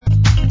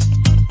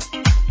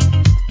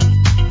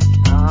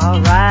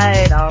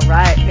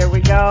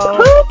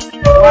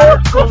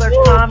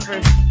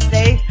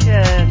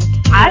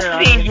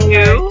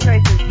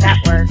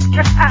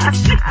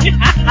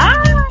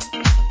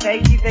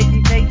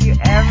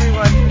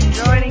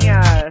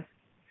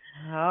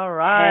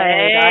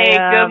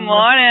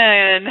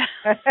morning.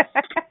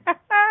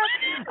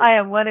 I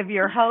am one of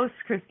your hosts,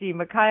 Christine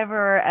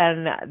McIver,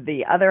 and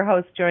the other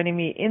host joining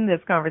me in this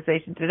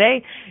conversation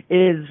today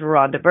is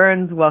Rhonda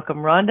Burns. Welcome,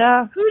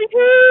 Rhonda.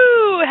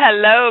 Hoo-hoo.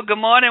 Hello, good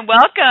morning,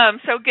 welcome.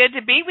 So good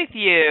to be with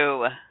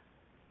you.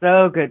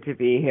 So good to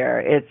be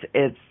here.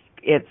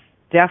 It's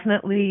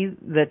definitely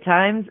the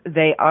times,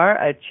 they are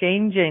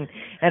a-changing.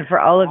 And for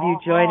all of you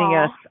joining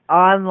us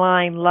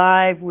online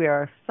live, we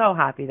are so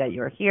happy that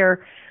you're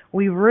here.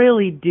 We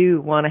really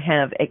do want to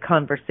have a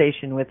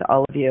conversation with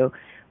all of you.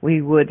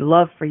 We would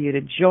love for you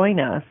to join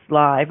us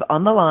live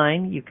on the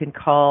line. You can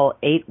call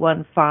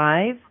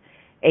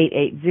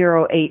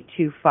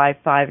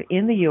 815-880-8255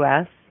 in the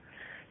U.S.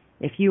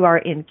 If you are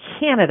in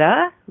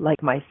Canada,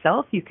 like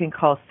myself, you can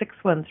call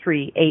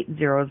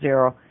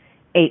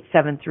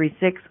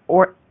 613-800-8736,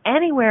 or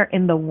anywhere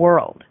in the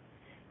world,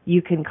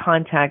 you can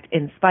contact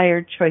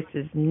Inspired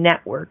Choices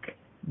Network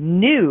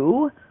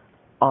New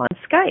on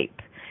Skype.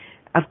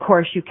 Of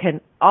course, you can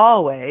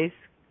always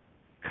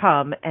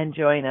come and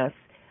join us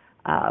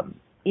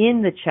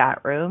in the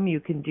chat room. You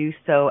can do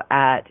so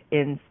at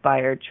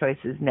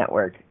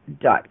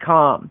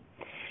inspiredchoicesnetwork.com.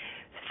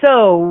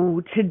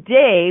 So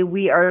today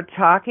we are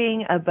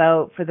talking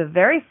about, for the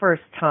very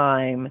first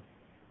time,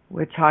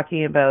 we're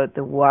talking about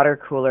the water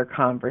cooler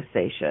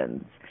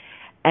conversations.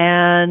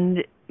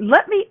 And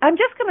I'm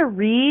just going to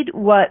read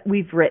what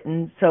we've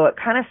written so it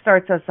kind of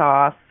starts us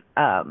off,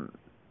 and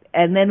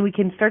then we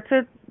can start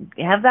to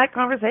have that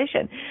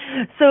conversation.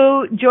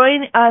 So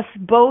join us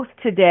both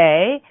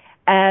today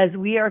as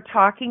we are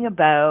talking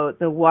about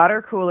the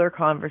water cooler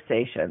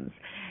conversations.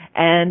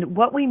 And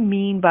what we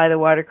mean by the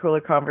water cooler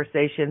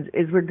conversations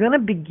is we're going to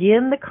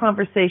begin the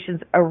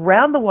conversations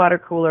around the water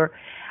cooler,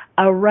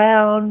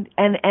 around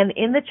and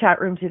in the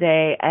chat room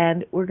today,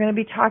 and we're going to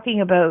be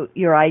talking about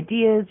your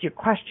ideas, your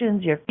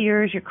questions, your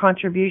fears, your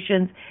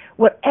contributions,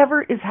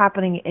 whatever is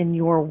happening in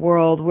your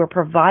world. We're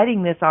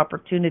providing this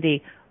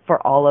opportunity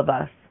for all of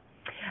us.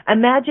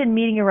 Imagine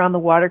meeting around the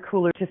water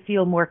cooler to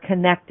feel more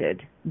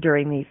connected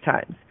during these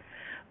times.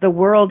 The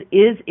world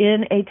is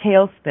in a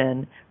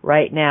tailspin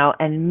right now,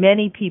 and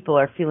many people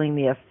are feeling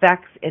the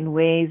effects in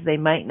ways they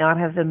might not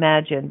have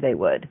imagined they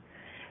would.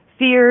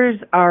 Fears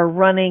are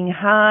running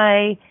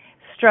high,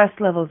 stress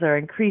levels are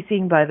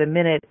increasing by the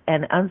minute,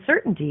 and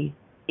uncertainty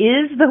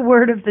is the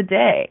word of the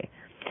day.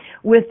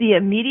 With the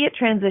immediate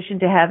transition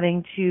to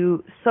having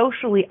to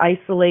socially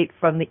isolate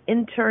from the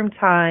intern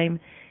time,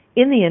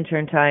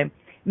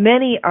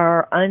 many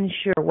are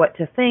unsure what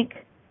to think,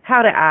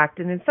 how to act,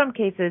 and in some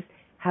cases,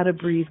 how to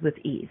breathe with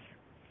ease.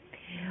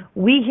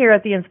 We here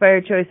at the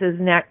Inspired Choices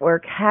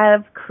Network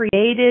have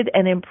created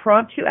an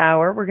impromptu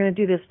hour. We're going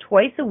to do this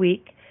twice a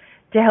week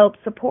to help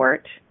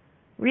support,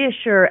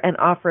 reassure, and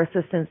offer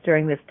assistance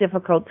during this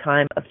difficult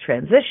time of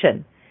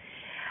transition.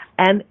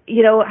 And,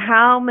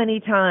 how many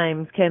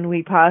times can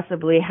we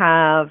possibly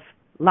have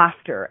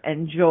laughter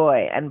and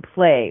joy and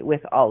play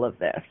with all of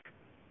this?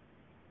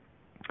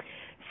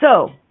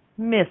 So,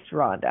 Miss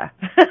Rhonda.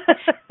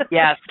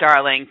 Yes,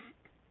 darling.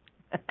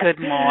 Good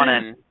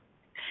morning.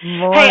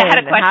 Morning. Hey, I had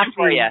a question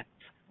for you.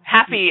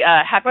 Happy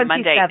 27.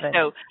 Monday.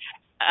 So,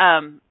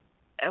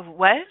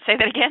 what? Say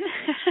that again.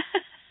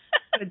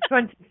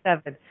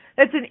 27.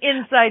 That's an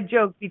inside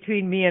joke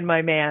between me and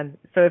my man.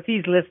 So if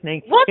he's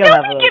listening, well, he'll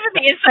don't have a be giving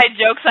me inside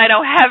jokes I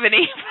don't have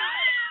any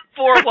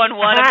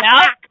 411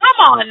 about. Come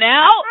on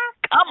now.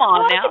 We can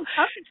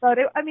talk about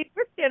it. I mean,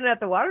 we're standing at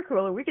the water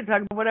cooler. We can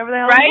talk about whatever the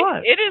hell we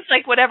want. It is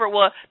like whatever.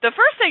 Well, the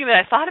first thing that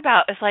I thought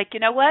about is like, you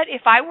know what?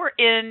 If I were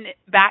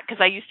back, because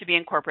I used to be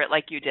in corporate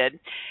like you did,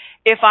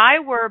 if I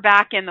were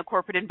back in the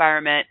corporate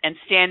environment and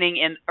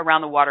standing around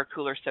the water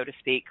cooler, so to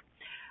speak,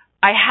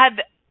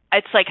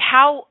 it's like,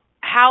 how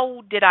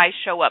did I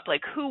show up?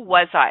 Like, who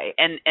was I?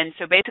 And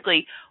so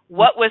basically,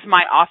 what was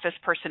my office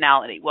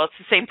personality? Well, it's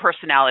the same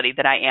personality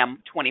that I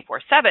am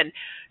 24/7.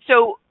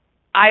 So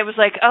I was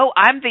like, oh,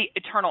 I'm the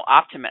eternal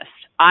optimist.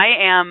 I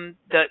am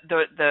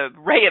the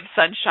ray of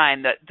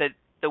sunshine,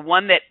 the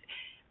one that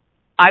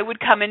I would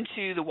come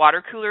into the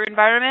water cooler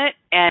environment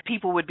and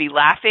people would be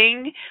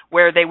laughing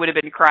where they would have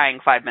been crying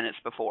 5 minutes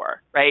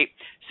before, right?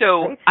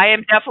 So I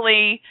am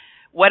definitely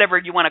whatever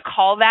you want to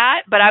call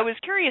that, but I was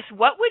curious,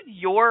 what would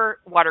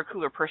your water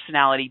cooler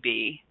personality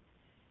be?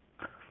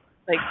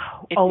 Like,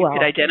 if you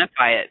could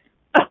identify it.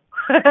 Put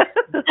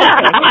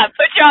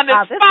you on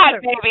the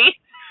spot, baby.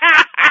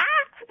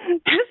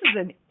 This is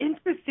an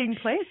interesting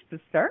place to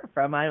start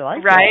from. I like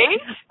it.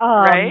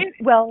 Right?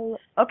 Well,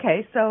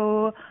 okay,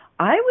 so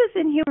I was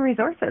in human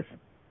resources.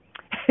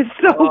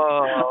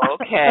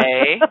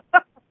 Okay.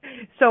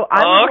 So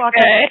I would walk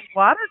into the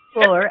water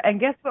cooler, and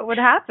guess what would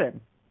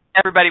happen?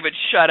 Everybody would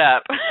shut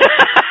up.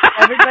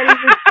 Everybody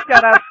would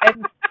shut up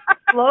and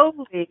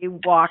slowly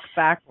walk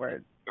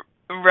backwards.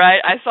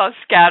 Right. I saw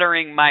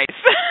scattering mice.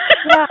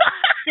 Yeah.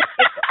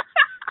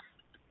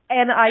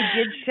 And I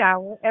did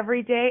shower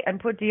every day and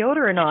put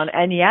deodorant on,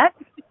 and yet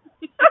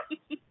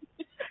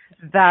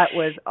that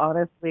was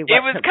honestly what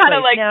it was kind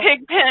of like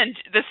Pigpen.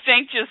 The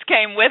stink just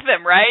came with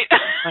him, right? It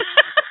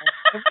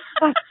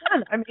was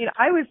fun. I mean,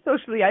 I was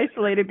socially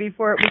isolated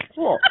before it was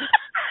cool.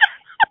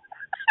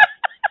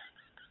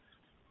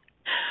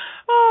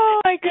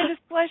 Oh my goodness,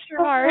 bless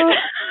your heart.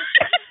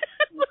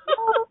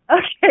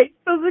 Okay,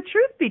 so the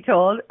truth be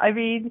told, I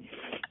mean,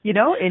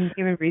 in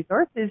human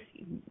resources,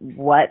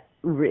 what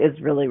is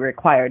really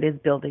required is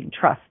building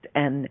trust,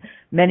 and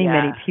many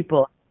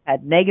people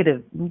had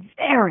negative,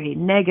 very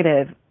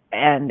negative,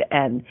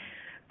 and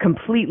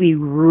completely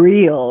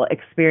real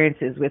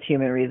experiences with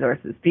human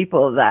resources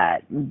people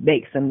that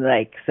makes them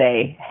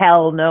say,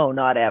 hell no,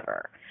 not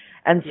ever.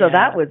 And so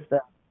that was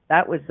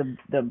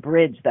the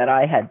bridge that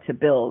I had to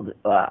build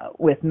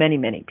with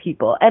many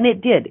people, and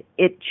it did.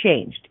 It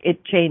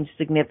changed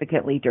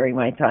significantly during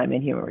my time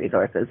in human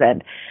resources,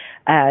 and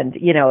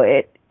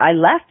I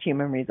left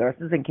human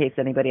resources. In case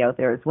anybody out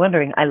there is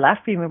wondering, I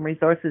left human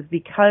resources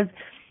because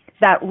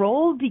that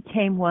role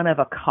became one of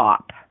a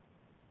cop.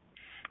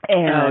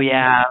 And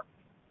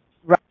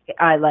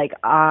right,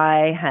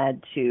 I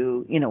had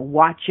to,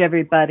 watch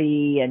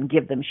everybody and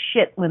give them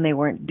shit when they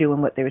weren't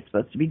doing what they were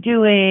supposed to be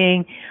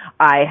doing.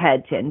 I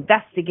had to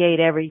investigate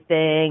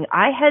everything.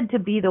 I had to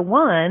be the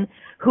one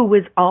who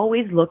was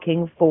always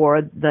looking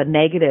for the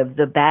negative,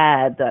 the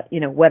bad, the,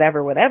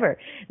 whatever.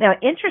 Now,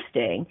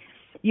 interesting,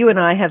 you and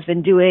I have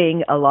been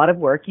doing a lot of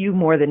work, you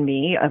more than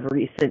me, of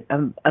recent,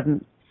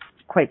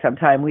 quite some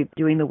time. We've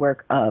been doing the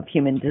work of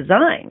human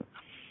design.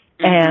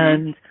 Mm-hmm.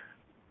 And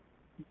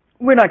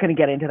we're not going to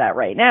get into that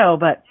right now,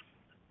 but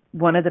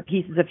one of the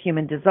pieces of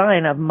human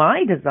design, of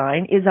my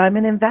design, is I'm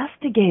an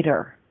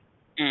investigator.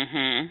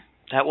 Mm-hmm.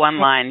 That one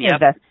line, yep.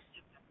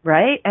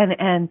 Right?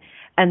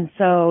 And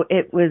so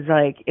it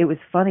was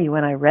funny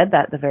when I read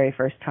that the very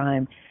first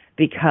time,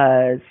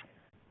 because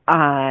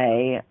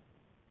I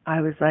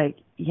was like,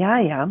 yeah,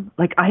 I am.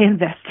 I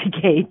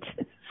investigate.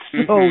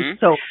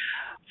 So,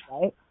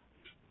 right?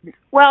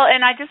 Well,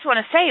 and I just want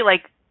to say,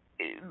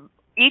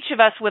 each of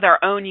us with our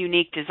own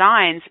unique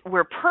designs,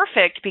 we're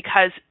perfect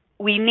because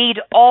we need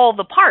all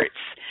the parts,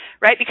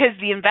 right? Because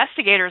the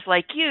investigators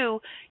like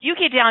you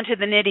get down to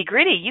the nitty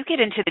gritty, you get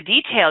into the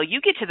detail, you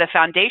get to the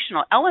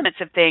foundational elements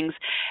of things,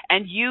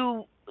 and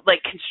you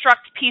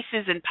construct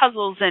pieces and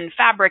puzzles and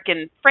fabric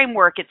and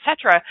framework,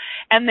 etc.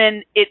 And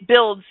then it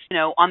builds,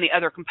 on the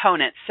other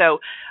components. So,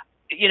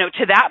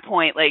 to that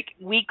point,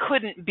 we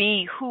couldn't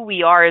be who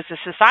we are as a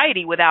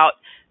society without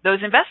those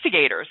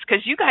investigators,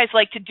 because you guys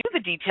like to do the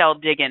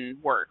detailed digging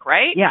work,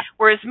 right? Yeah.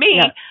 Whereas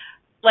me,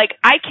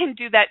 I can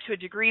do that to a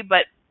degree,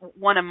 but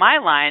one of my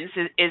lines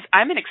is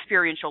I'm an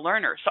experiential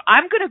learner. So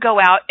I'm going to go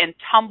out and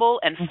tumble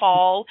and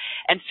fall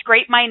and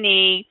scrape my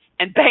knee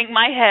and bang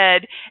my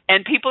head,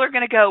 and people are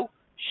going to go,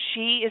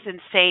 she is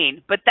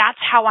insane. But that's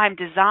how I'm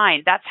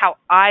designed. That's how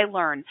I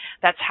learn.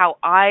 That's how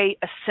I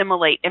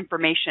assimilate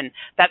information.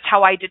 That's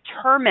how I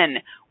determine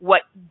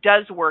what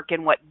does work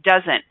and what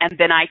doesn't. And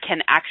then I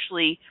can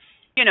actually,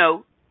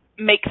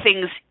 make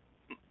things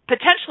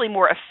potentially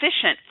more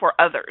efficient for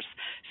others.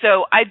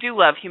 So I do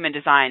love human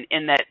design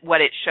in that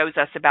what it shows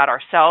us about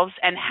ourselves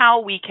and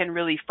how we can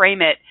really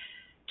frame it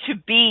to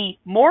be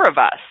more of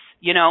us,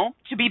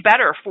 to be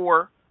better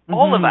for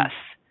all of us.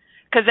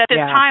 Because at this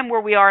time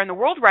where we are in the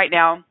world right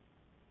now,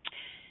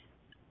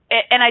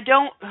 and I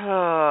don't,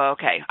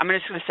 I'm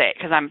just going to say it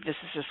because this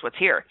is just what's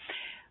here.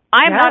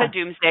 I am not a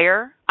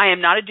doomsdayer. I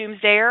am not a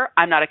doomsdayer.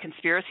 I'm not a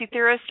conspiracy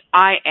theorist.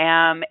 I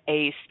am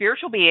a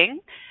spiritual being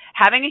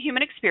having a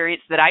human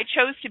experience that I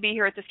chose to be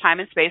here at this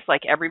time and space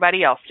like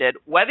everybody else did,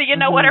 whether you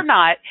know it or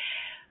not.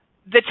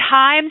 The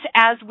times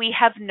as we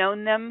have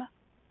known them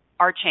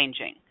are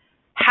changing.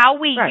 How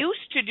we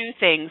used to do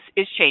things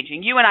is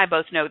changing. You and I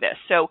both know this.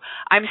 So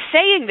I'm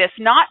saying this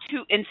not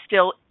to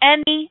instill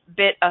any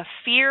bit of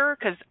fear,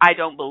 because I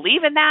don't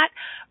believe in that,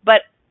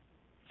 but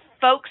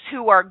folks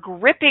who are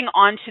gripping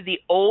onto the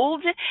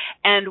old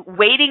and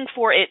waiting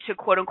for it to,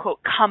 quote unquote,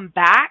 come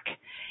back,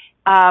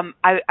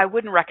 I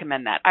wouldn't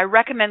recommend that. I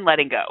recommend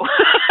letting go.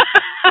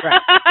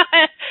 Right.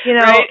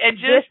 Right? And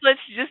let's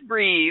just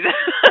breathe.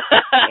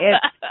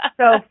 It's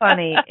so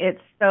funny.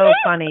 It's so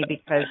funny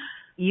because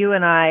you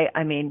and I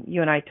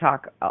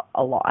talk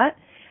a lot,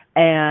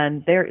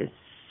 and there is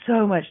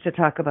so much to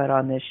talk about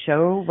on this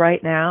show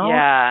right now.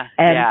 Yeah.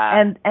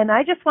 And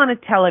I just want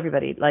to tell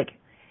everybody,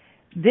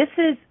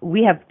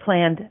 we have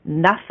planned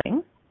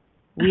nothing.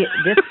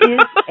 This is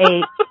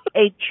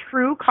a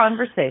true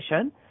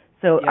conversation.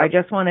 So I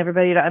just want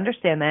everybody to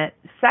understand that.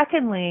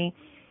 Secondly,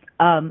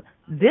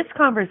 this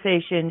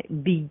conversation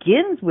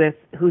begins with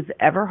who's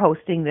ever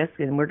hosting this,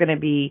 and we're going to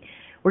be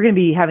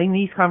having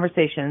these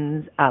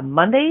conversations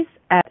Mondays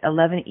at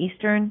 11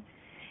 Eastern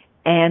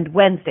and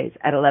Wednesdays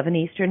at 11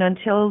 Eastern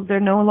until they're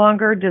no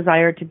longer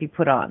desired to be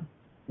put on.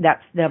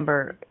 That's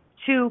number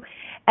 2.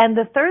 And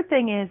the third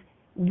thing is,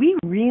 we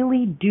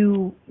really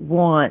do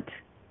want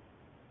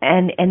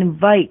and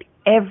invite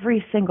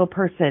every single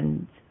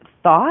person's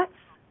thoughts,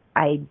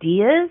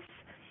 ideas,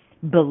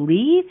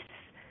 beliefs,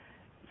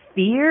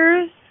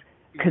 fears,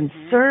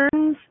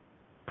 concerns.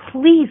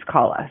 Please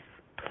call us.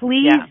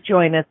 Please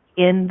join us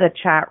in the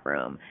chat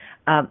room.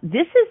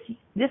 This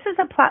is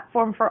a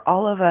platform for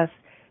all of us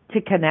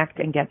to connect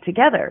and get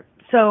together.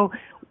 So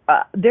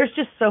there's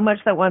just so much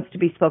that wants to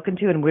be spoken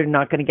to, and we're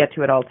not going to get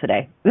to it all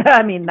today.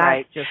 I mean, that's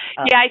Right. just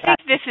Yeah, I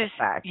think this is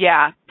fact.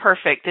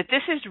 perfect. That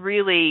this is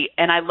really,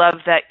 and I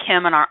love that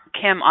Kim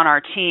on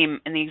our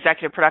team and the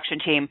executive production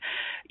team,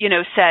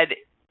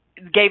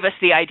 gave us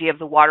the idea of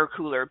the water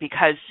cooler,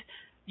 because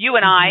you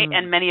and I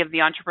and many of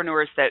the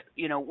entrepreneurs that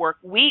work,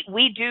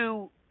 we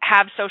do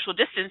have social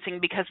distancing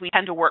because we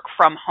tend to work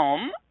from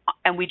home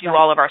and we do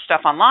all of our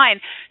stuff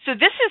online. So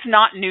this is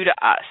not new to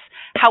us.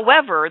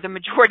 However, the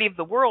majority of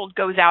the world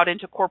goes out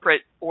into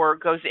corporate or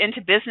goes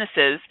into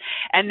businesses,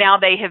 and now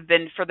they have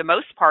been, for the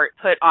most part,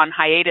 put on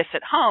hiatus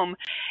at home.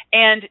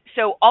 And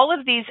so all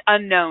of these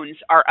unknowns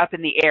are up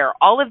in the air,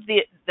 all of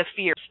the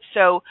fears.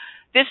 So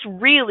this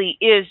really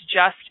is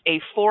just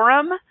a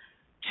forum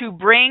to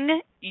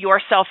bring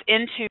yourself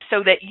into,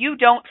 so that you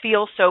don't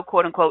feel so,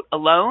 quote unquote,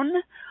 alone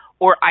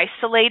or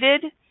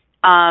isolated.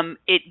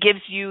 It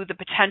gives you the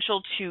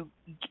potential to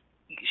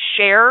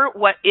share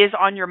what is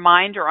on your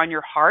mind or on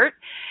your heart.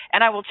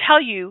 And I will tell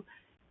you,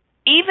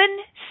 even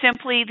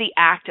simply the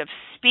act of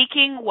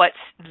speaking what's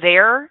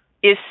there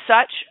is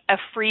such a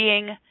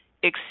freeing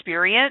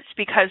experience,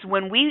 because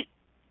when we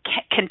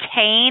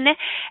contain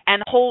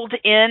and hold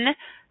in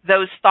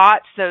those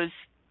thoughts, those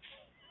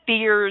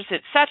fears,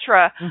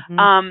 etc.,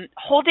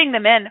 holding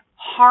them in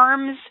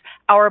harms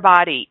our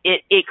body.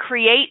 It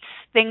creates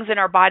things in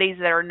our bodies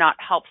that are not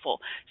helpful.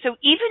 So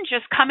even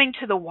just coming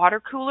to the water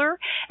cooler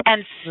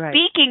and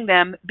speaking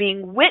them,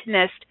 being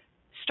witnessed,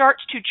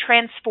 starts to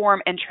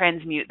transform and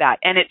transmute that.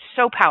 And it's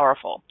so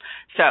powerful.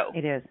 So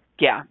it is.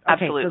 Yeah,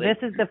 absolutely. Okay,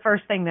 so this is the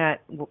first thing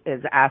that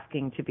is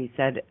asking to be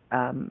said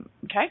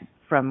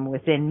from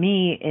within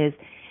me is,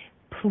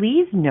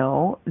 please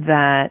know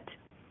that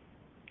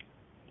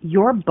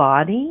your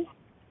body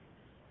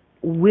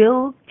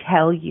will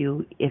tell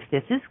you if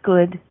this is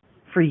good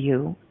for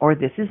you or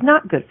this is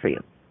not good for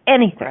you.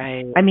 Anything.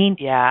 Right. I mean,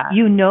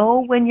 you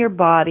know when your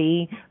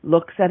body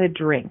looks at a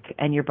drink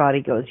and your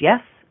body goes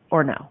yes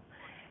or no.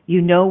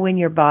 You know when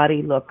your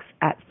body looks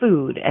at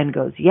food and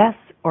goes yes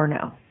or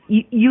no.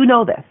 You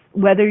know this,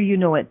 whether you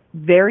know it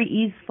very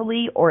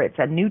easily or it's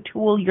a new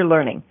tool you're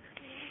learning.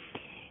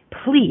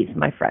 Please,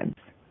 my friends,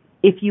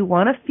 if you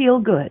want to feel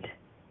good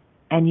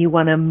and you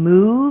want to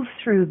move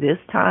through this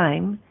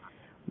time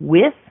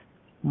with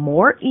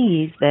more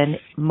ease than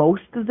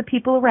most of the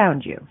people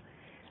around you,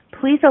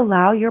 please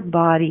allow your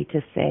body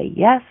to say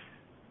yes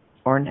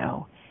or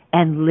no,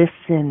 and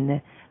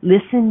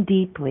listen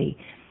deeply.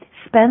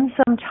 Spend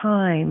some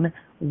time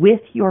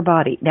with your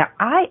body. Now,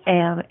 I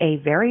am a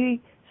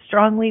very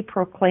strongly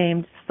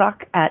proclaimed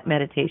suck at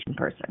meditation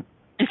person.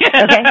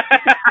 Okay?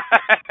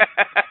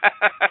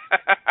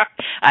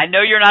 I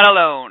know you're not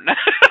alone.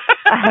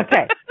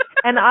 Okay.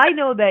 And I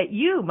know that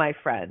you, my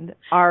friend,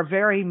 are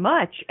very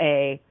much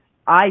I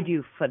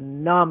do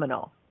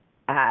phenomenal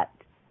at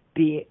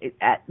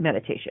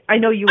meditation. I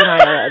know you and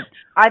I are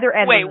either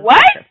end. Wait,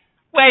 what?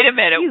 Wait a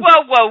minute.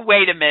 Whoa,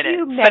 wait a minute.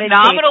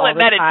 Phenomenal at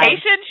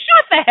meditation?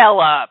 Shut the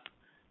hell up.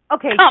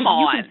 Okay, come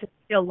on. You can sit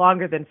still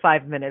longer than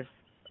 5 minutes.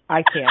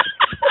 I can't.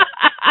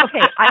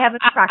 Okay, I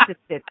haven't practiced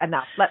it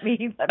enough. Let me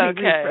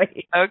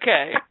rephrase.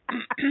 Okay.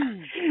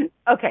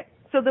 Okay,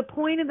 so the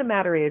point of the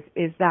matter is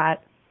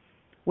that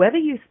whether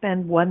you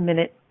spend 1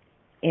 minute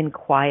in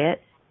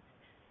quiet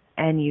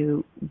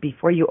and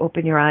before you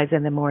open your eyes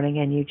in the morning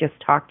and you just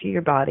talk to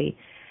your body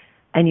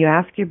and you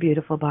ask your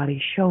beautiful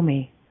body, show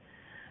me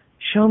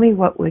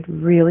what would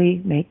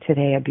really make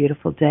today a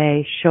beautiful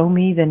day. Show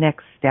me the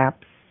next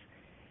steps.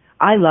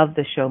 I love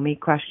the show me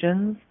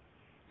questions.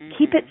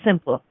 Keep it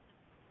simple.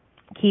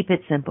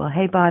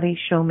 Hey, body,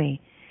 show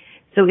me.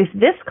 So if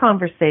this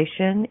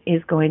conversation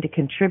is going to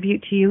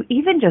contribute to you,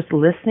 even just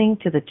listening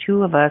to the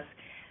two of us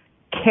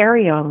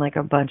carry on like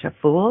a bunch of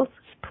fools,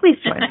 please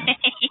join me.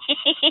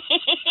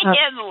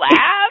 And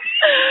laugh.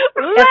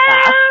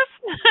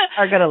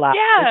 Are going to laugh,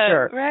 for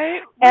sure.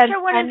 Right.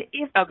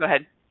 Go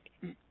ahead.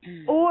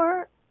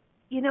 Or,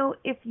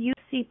 if you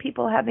see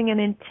people having an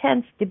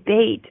intense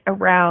debate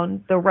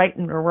around the right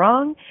and the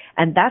wrong,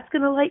 and that's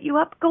going to light you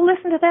up, go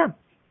listen to them.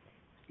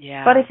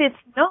 Yeah. But if it's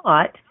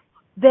not,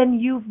 then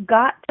you've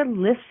got to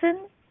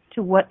listen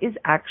to what is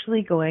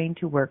actually going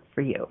to work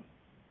for you.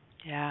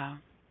 Yeah.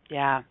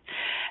 Yeah.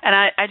 And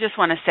I just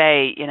want to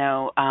say,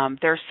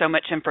 there's so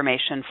much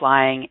information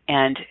flying,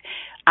 and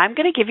I'm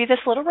going to give you this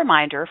little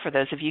reminder for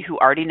those of you who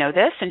already know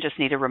this and just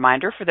need a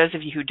reminder for those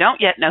of you who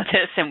don't yet know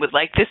this and would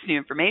like this new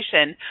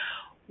information.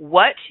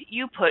 What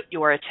you put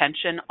your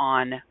attention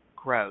on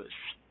grows.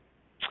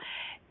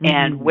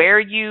 And where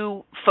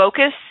you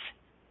focus,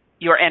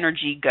 your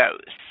energy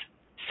goes.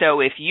 So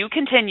if you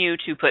continue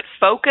to put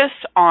focus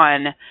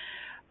on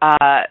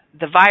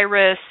the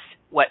virus,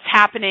 what's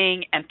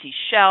happening, empty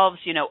shelves,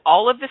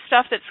 all of the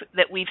stuff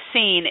that we've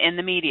seen in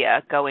the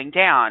media going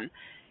down,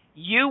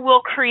 you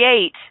will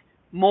create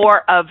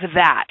more of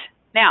that.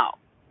 Now,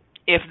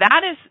 if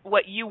that is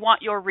what you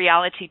want your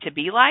reality to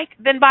be like,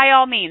 then by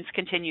all means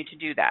continue to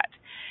do that.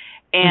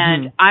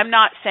 And I'm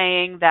not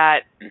saying that,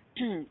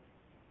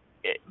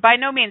 by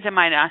no means am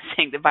I not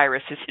saying the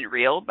virus isn't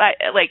real, but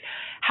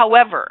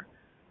however,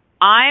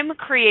 I'm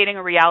creating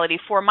a reality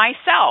for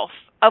myself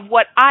of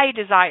what I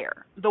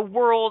desire, the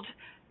world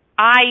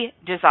I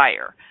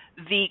desire,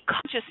 the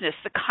consciousness,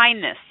 the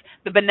kindness,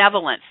 the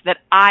benevolence that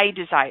I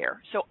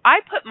desire. So I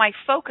put my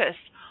focus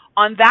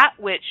on that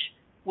which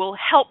will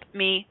help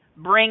me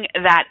bring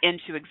that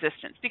into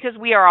existence, because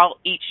we are all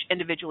each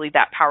individually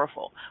that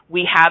powerful.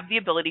 We have the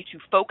ability to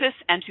focus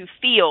and to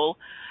feel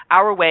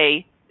our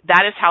way.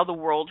 That is how the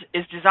world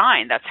is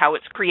designed. That's how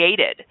it's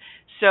created.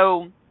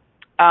 So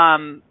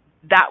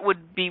that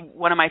would be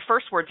one of my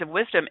first words of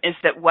wisdom, is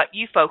that what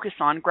you focus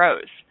on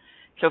grows.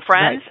 So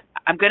friends,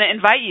 right. I'm going to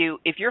invite you,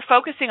 if you're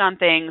focusing on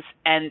things,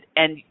 and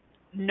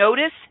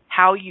notice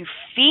how you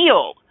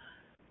feel.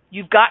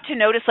 You've got to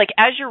notice, like,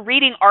 as you're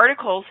reading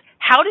articles,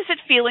 how does it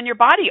feel in your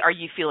body? Are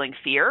you feeling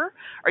fear?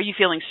 Are you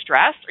feeling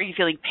stressed? Are you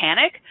feeling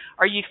panic?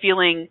 Are you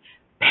feeling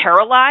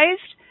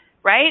paralyzed?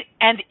 Right?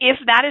 And if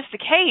that is the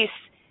case,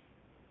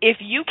 if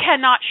you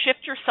cannot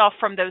shift yourself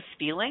from those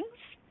feelings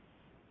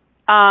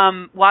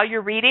while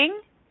you're reading,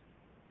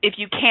 if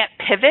you can't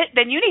pivot,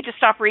 then you need to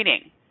stop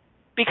reading,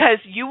 because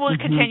you will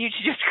continue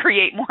to just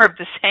create more of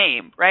the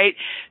same, right?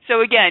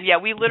 So again,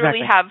 we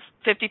literally have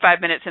 55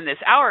 minutes in this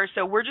hour,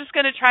 so we're just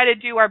going to try to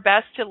do our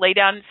best to lay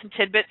down some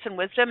tidbits and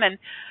wisdom, and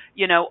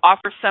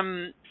offer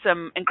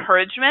some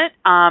encouragement.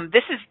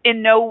 This is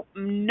in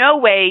no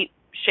way,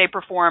 shape,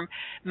 or form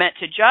meant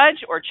to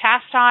judge or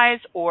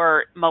chastise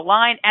or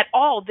malign at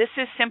all. This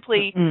is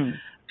simply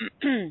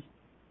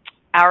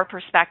our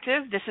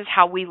perspective. This is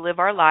how we live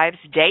our lives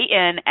day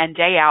in and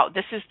day out.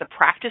 This is the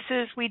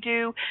practices we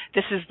do.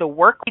 This is the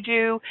work we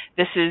do.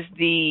 This is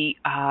the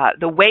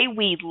way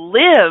we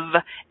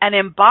live and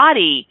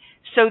embody,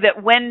 so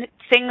that when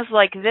things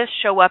like this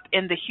show up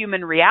in the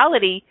human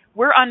reality,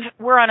 we're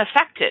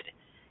unaffected.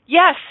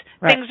 Yes,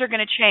 right. Things are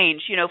going to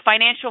change.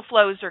 Financial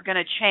flows are going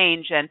to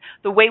change, and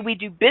the way we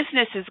do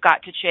business has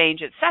got to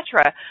change,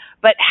 etc.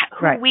 But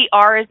who we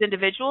are as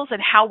individuals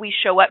and how we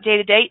show up day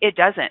to day, it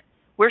doesn't.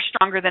 We're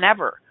stronger than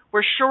ever.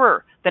 We're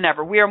surer than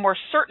ever. We are more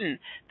certain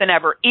than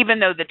ever, even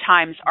though the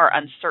times are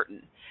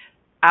uncertain.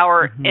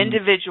 Our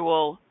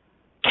individual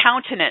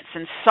countenance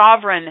and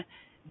sovereign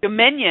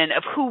dominion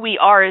of who we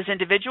are as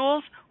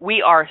individuals,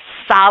 we are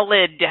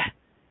solid,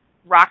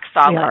 rock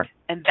solid.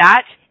 And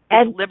that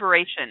is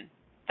liberation.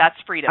 That's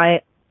freedom.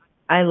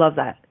 I love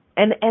that.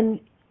 And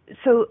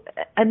so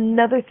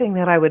another thing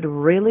that I would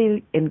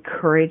really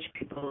encourage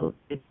people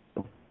to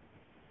do,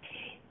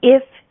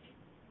 if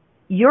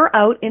you're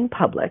out in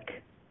public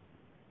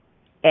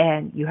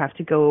and you have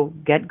to go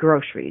get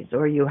groceries,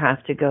 or you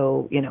have to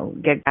go,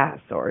 get gas,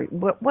 or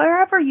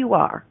wherever you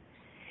are,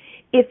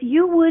 if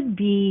you would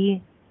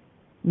be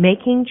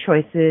making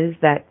choices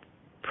that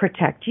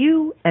protect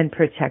you and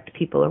protect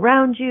people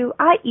around you,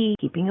 i.e.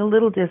 keeping a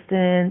little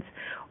distance,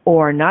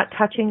 or not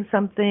touching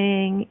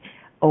something,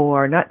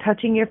 or not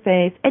touching your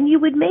face, and you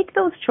would make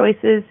those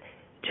choices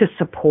to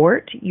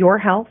support your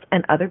health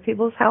and other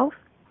people's health,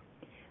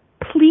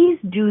 please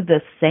do the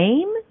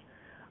same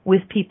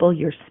with people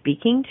you're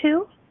speaking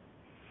to.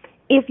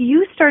 If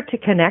you start to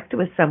connect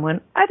with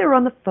someone, either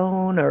on the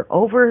phone or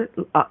over,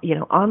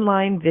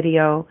 online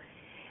video,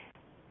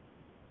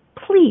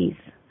 please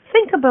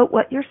think about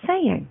what you're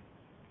saying,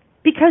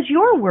 because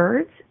your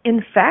words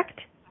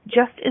infect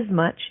just as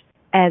much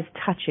as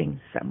touching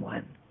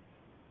someone.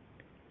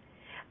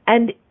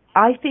 And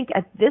I think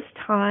at this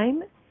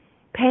time,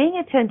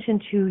 paying attention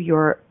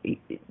to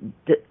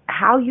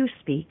how you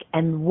speak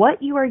and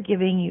what you are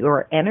giving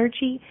your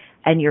energy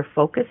and your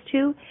focus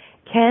to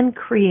can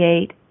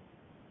create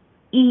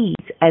ease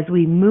as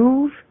we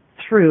move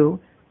through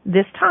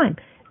this time.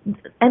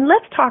 And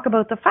let's talk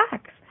about the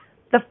facts.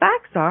 The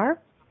facts are,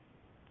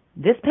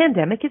 this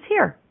pandemic is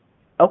here.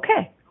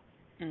 Okay.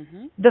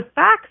 The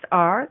facts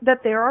are that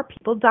there are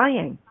people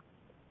dying.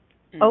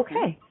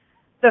 Okay.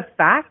 The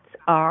facts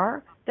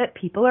are that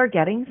people are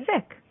getting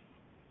sick.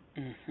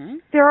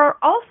 There are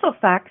also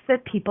facts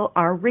that people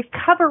are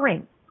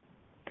recovering.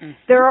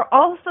 There are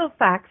also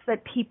facts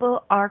that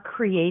people are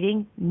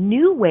creating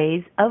new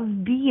ways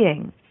of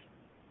being.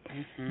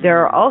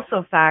 There are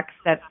also facts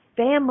that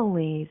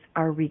families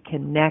are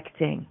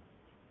reconnecting.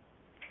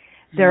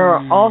 There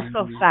are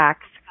also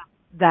facts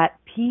that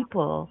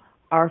people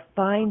are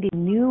finding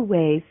new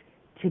ways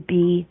to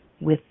be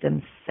with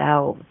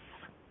themselves.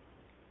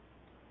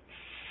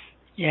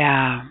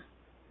 Yeah.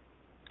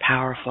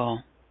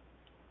 Powerful.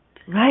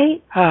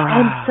 Right?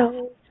 And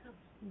so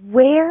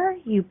where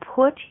you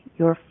put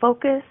your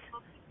focus,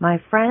 my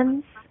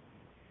friends,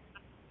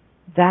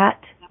 that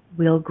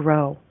will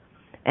grow.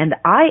 And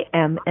I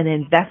am an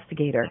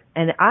investigator.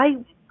 And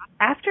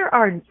after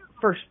our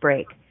first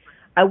break,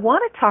 I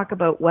want to talk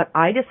about what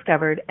I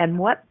discovered and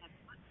what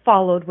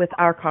followed with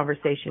our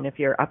conversation, if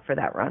you're up for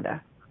that,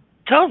 Rhonda.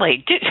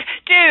 Totally. Dude,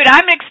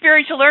 I'm an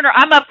experiential learner.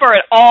 I'm up for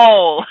it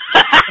all.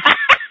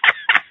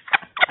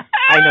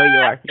 I know you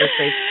are. You're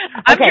safe.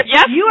 Okay,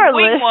 you are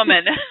wing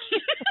woman.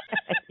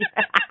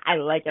 I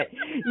like it.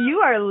 You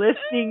are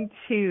listening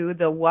to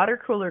the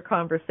Water Cooler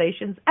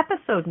Conversations,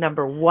 episode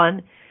number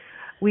 1.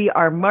 We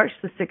are March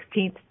the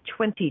 16th,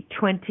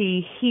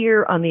 2020,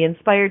 here on the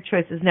Inspired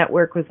Choices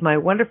Network with my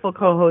wonderful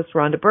co-host,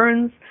 Rhonda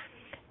Burns,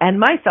 and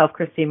myself,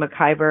 Christine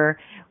McIver.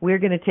 We're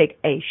going to take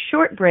a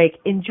short break,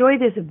 enjoy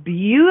this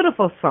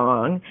beautiful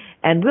song,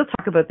 and we'll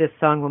talk about this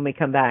song when we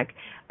come back.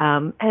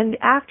 And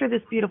after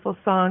this beautiful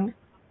song,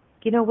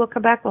 we'll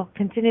come back, we'll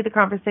continue the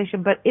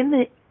conversation. But in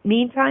the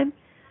meantime,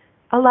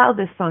 allow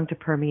this song to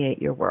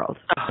permeate your world.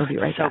 We'll be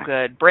right back. So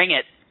good. Bring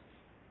it.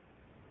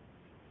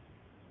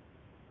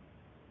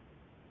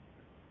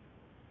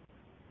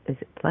 Is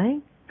it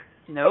playing?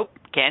 Nope.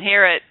 Can't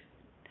hear it.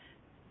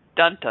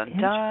 Dun, dun,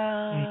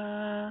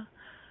 dun.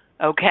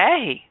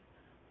 Okay.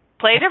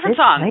 Play a different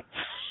song.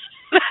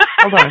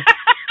 Hold on.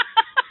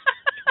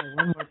 Try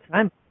one more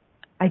time.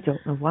 I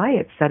don't know why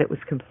it said it was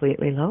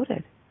completely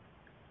loaded.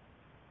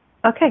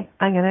 Okay,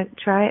 I'm going to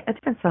try a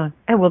different song,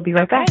 and we'll be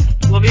right back.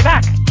 We'll be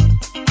back.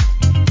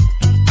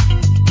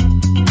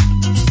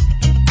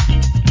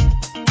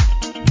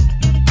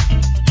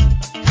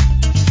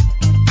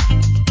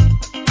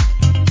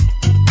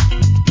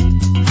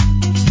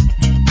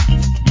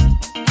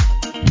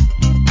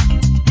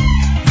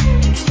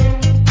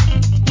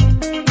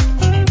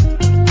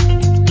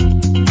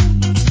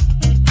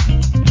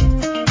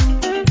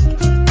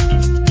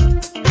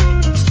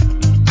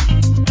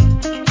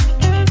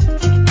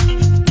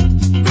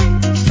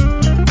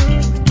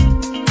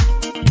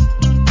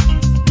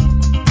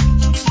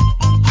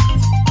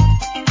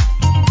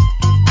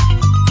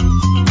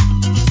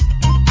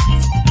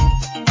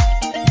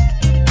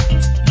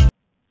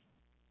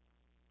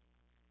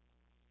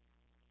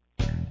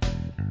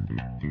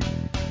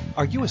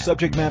 Are you a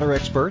subject matter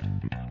expert?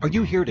 Are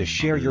you here to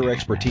share your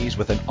expertise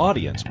with an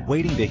audience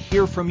waiting to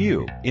hear from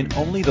you in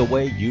only the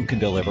way you can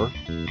deliver?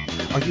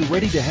 Are you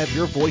ready to have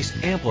your voice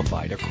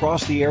amplified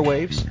across the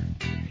airwaves?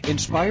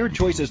 Inspired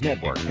Choices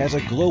Network has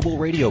a global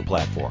radio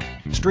platform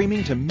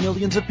streaming to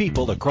millions of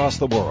people across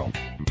the world.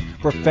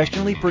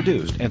 Professionally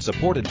produced and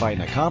supported by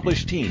an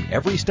accomplished team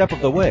every step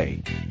of the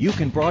way, you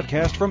can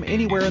broadcast from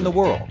anywhere in the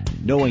world,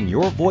 knowing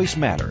your voice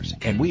matters,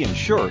 and we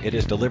ensure it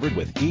is delivered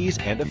with ease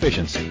and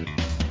efficiency.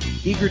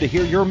 Eager to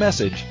hear your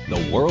message,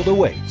 the world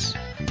awaits.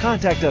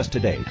 Contact us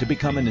today to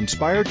become an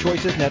Inspired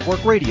Choices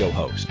Network radio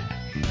host.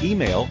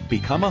 Email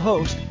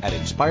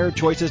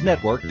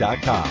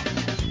becomeahost@inspiredchoicesnetwork.com.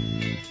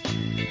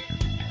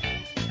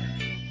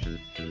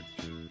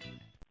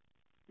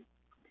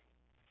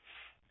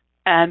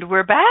 And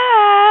we're back.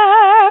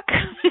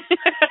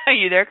 Are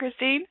you there,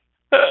 Christine?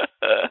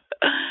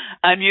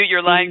 Unmute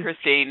your line,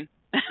 Christine.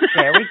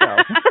 There we go.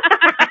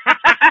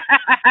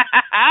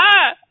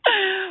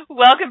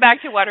 Welcome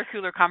back to Water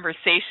Cooler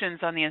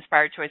Conversations on the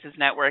Inspired Choices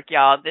Network,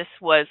 y'all. This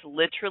was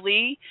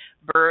literally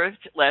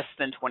birthed less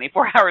than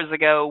 24 hours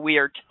ago. We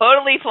are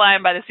totally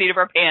flying by the seat of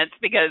our pants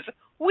because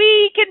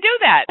we can do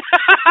that.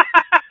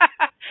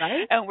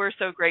 Right? And we're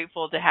so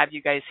grateful to have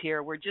you guys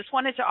here. We just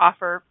wanted to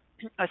offer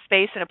a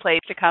space and a place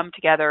to come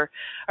together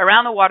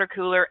around the water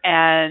cooler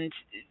and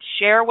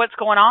share what's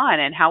going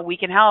on and how we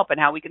can help and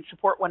how we can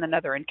support one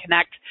another and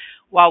connect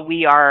while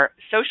we are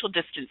social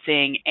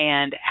distancing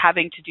and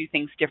having to do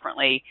things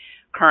differently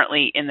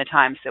currently in the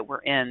times that we're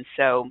in.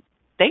 So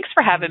thanks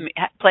for having me,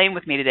 playing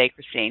with me today,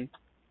 Christine.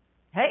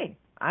 Hey,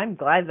 I'm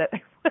glad to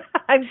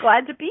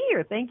be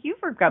here. Thank you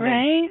for coming.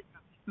 Right.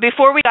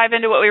 Before we dive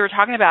into what we were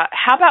talking about,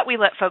 how about we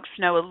let folks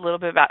know a little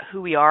bit about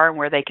who we are and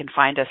where they can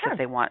find us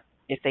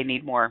if they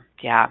need more.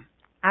 Yeah.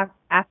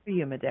 After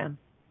you, madame.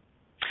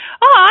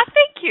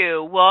 Thank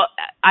you. Well,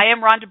 I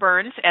am Rhonda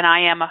Burns, and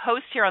I am a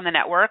host here on the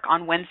network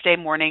on Wednesday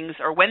mornings,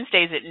 or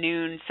Wednesdays at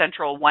noon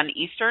Central, 1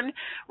 Eastern.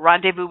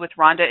 Rendezvous with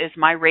Rhonda is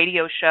my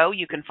radio show.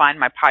 You can find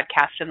my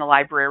podcast in the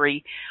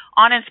library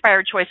on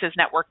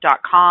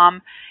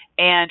InspiredChoicesNetwork.com.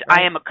 And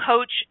I am a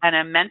coach and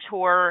a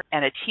mentor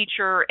and a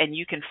teacher, and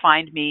you can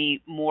find me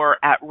more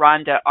at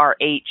Rhonda,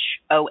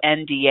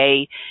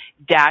 RHONDA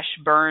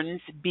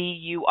Burns,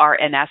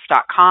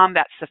 BURNS.com.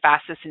 That's the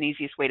fastest and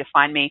easiest way to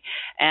find me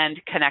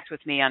and connect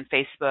with me on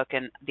Facebook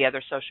and the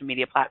other social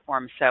media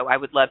platforms. So I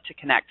would love to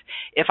connect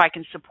if I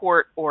can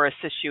support or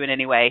assist you in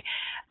any way.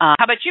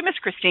 How about you, Miss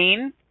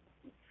Christine?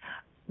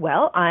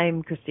 Well,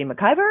 I'm Christine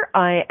McIver.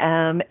 I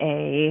am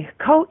a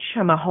coach.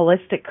 I'm a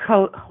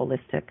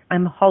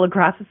I'm a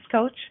holographist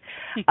coach.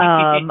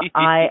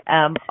 I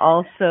am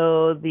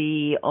also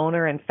the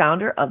owner and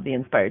founder of the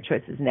Inspired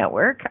Choices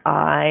Network.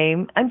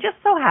 I'm just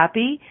so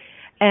happy.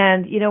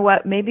 And you know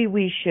what? Maybe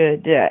we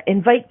should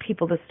invite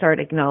people to start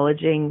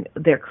acknowledging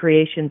their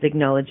creations,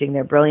 acknowledging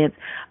their brilliance.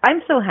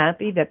 I'm so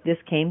happy that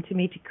this came to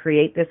me to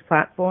create this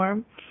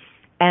platform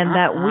and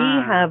that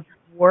we have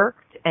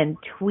worked and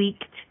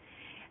tweaked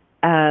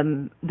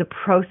the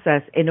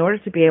process in order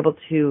to be able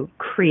to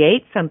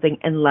create something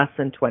in less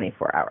than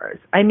 24 hours.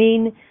 I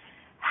mean,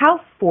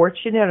 how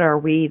fortunate are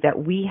we that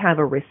we have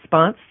a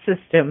response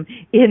system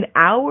in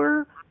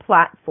our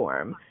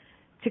platform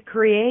to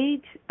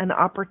create an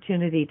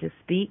opportunity to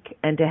speak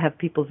and to have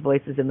people's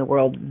voices in the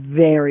world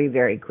very,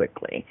 very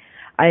quickly.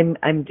 I'm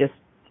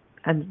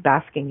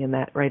basking in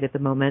that right at the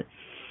moment.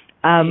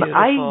 Beautiful.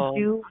 I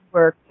do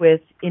work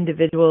with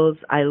individuals.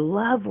 I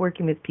love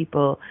working with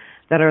people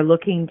that are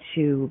looking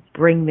to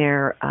bring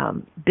their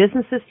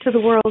businesses to the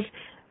world,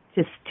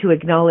 to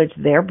acknowledge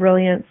their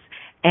brilliance,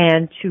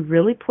 and to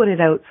really put it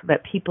out so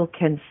that people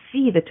can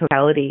see the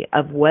totality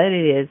of what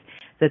it is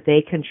that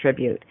they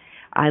contribute.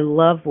 I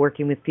love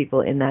working with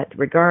people in that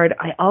regard.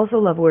 I also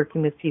love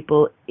working with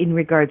people in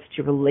regards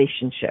to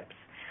relationships,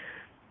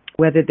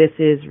 whether this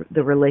is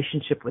the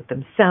relationship with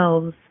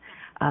themselves.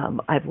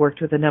 I've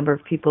worked with a number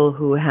of people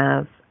who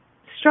have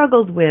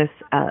struggled with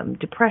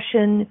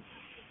depression,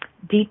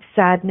 deep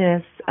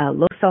sadness,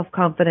 low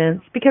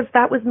self-confidence, because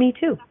that was me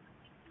too.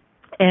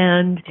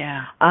 And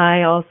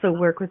I also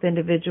work with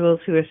individuals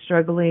who are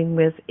struggling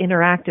with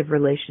interactive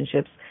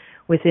relationships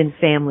within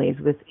families,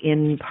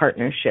 within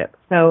partnerships.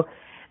 So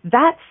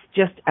that's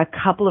just a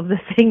couple of the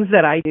things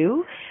that I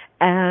do.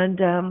 And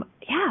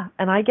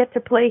and I get to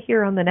play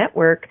here on the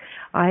network.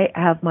 I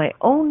have my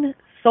own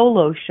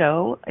solo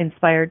show.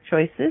 Inspired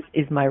Choices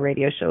is my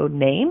radio show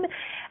name,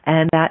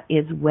 and that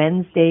is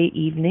Wednesday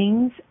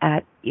evenings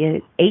at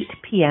 8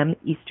 p.m.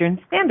 Eastern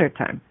Standard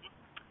Time.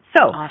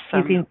 So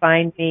You can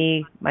find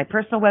me, my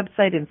personal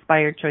website,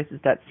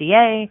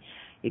 inspiredchoices.ca.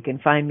 You can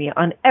find me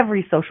on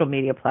every social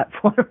media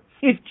platform.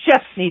 You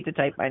just need to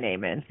type my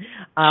name in.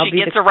 She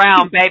gets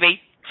around,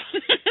 baby.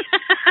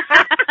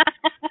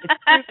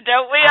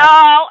 Don't we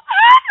all?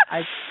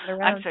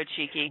 I'm so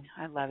cheeky.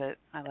 I love it.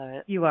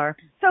 You are.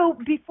 So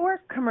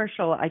before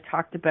commercial, I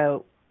talked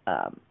about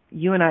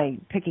you and I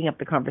picking up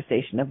the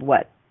conversation of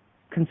what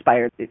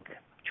transpired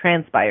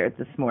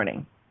this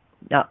morning.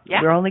 No,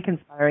 we're only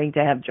conspiring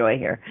to have joy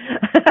here.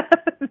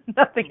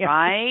 Nothing else.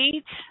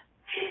 Right.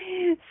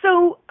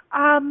 So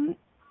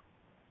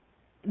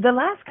the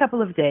last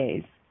couple of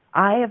days,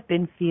 I have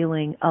been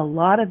feeling a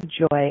lot of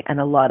joy and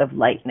a lot of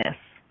lightness.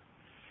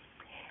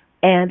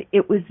 And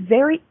it was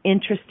very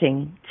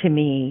interesting to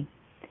me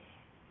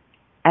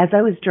as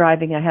I was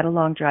driving. I had a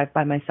long drive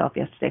by myself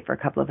yesterday for a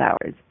couple of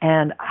hours,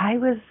 and I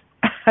was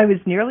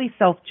nearly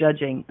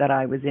self-judging that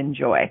I was in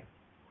joy.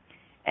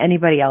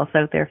 Anybody else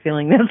out there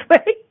feeling this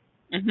way?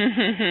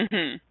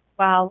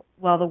 While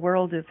the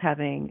world is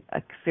having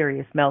a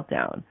serious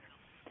meltdown,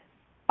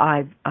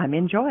 I'm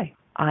in joy.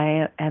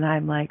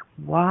 I'm like,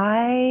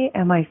 why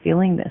am I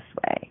feeling this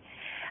way?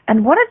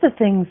 And one of the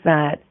things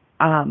that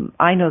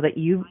I know that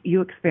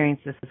you experience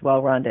this as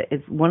well, Rhonda,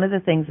 is one of the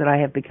things that I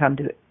have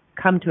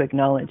come to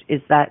acknowledge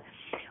is that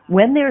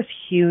when there's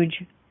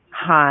huge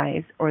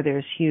highs or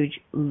there's huge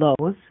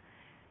lows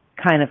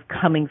kind of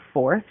coming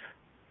forth,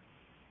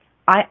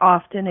 I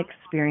often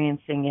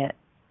experiencing it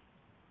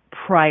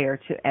prior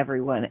to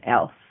everyone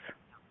else.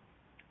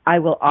 I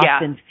will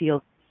often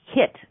feel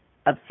hit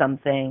of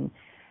something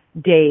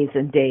days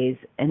and days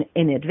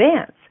in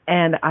advance.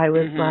 And I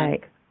was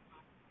like,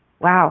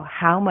 wow,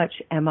 how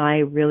much am I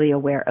really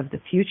aware of the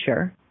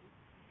future?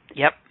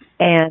 Yep.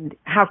 And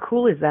how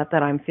cool is that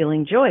I'm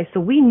feeling joy? So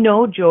we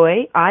know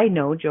joy. I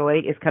know joy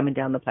is coming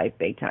down the pipe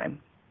big time.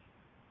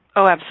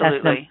 Oh,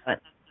 absolutely.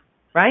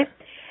 Right?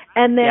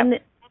 And then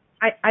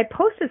I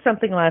posted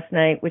something last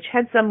night which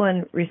had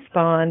someone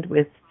respond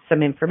with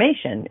some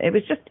information. It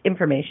was just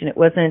information. It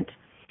wasn't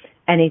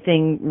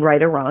anything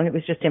right or wrong. It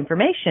was just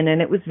information.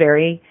 And it was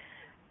very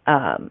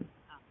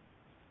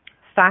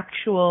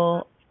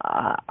factual,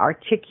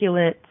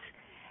 articulate,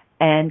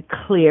 and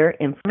clear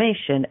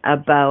information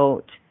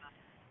about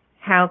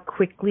how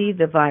quickly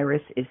the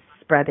virus is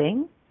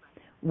spreading,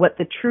 what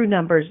the true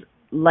numbers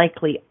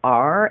likely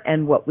are,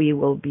 and what we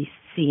will be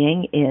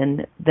seeing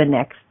in the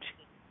next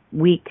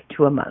week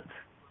to a month.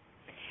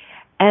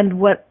 And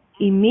what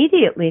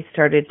immediately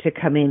started to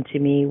come into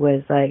me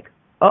was like,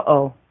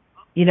 uh-oh,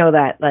 you know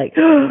that, like,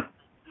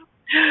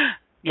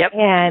 yep.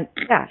 And,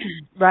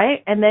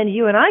 right? And then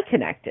you and I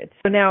connected.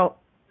 So now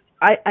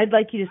I'd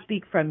like you to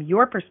speak from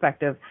your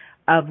perspective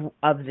of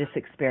this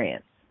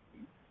experience.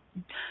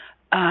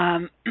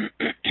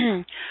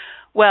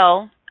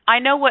 Well, I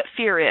know what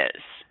fear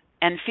is.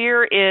 And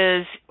fear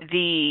is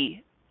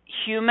the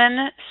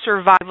human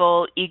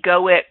survival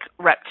egoic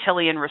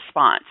reptilian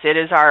response. It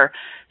is our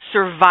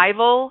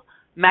survival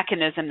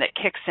mechanism that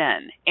kicks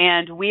in.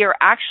 And we are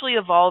actually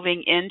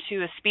evolving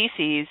into a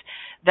species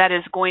that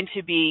is going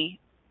to be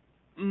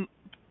 100%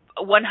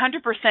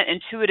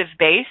 intuitive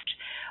based,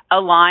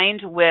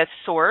 aligned with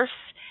source,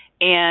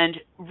 and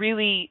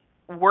really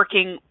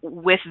working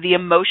with the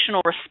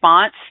emotional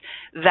response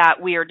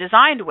that we are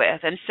designed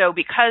with. And so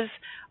because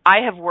I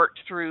have worked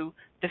through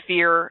the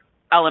fear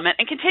element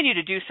and continue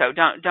to do so,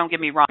 don't get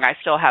me wrong, I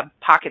still have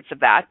pockets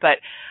of that, but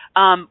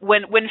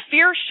when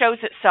fear shows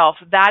itself,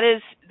 that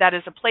is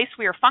a place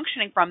we are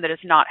functioning from that is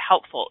not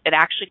helpful. It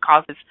actually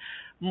causes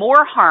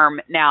more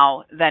harm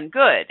now than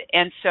good.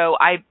 And so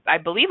I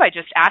believe I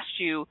just asked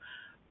you,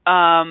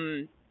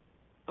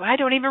 I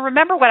don't even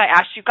remember what I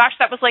asked you. Gosh,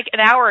 that was like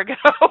an hour ago.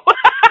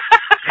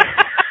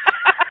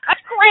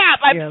 Crap,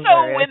 I'm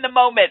so in the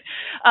moment.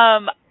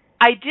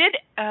 I did,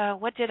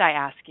 what did I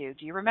ask you?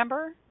 Do you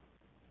remember?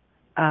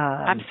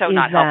 I'm so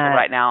not helpful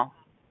right now.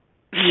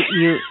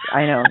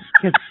 I know.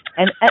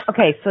 And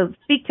okay, so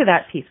speak to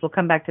that piece. We'll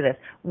come back to this.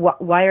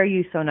 Why are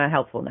you so not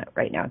helpful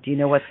right now? Do you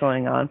know what's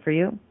going on for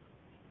you?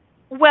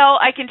 Well,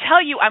 I can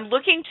tell you I'm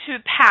looking to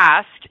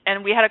past,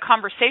 and we had a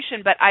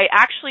conversation, but I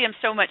actually am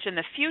so much in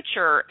the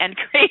future and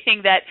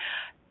creating that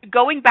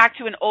going back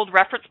to an old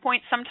reference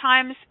point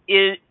sometimes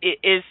is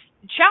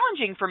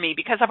challenging for me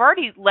because I've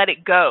already let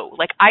it go.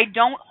 Like, I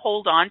don't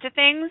hold on to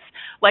things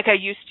like I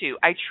used to.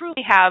 I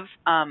truly have,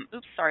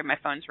 oops, sorry, my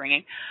phone's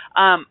ringing.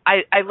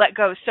 I let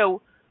go.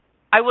 So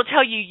I will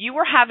tell you, you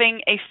were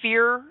having a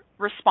fear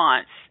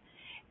response.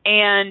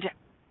 And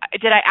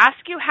did I ask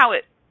you how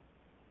it,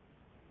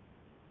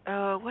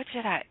 what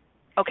did I?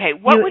 Okay,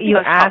 what would be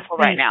most helpful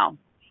right now?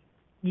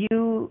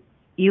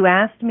 You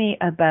asked me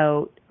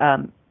about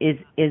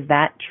is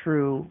that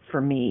true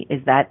for me?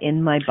 Is that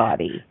in my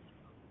body?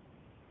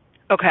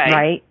 Okay.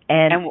 Right?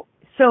 And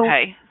so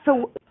okay.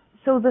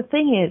 so the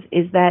thing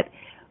is that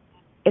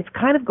it's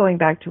kind of going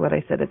back to what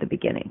I said at the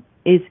beginning.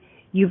 Is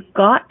you've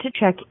got to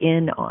check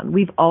in on.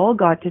 We've all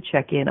got to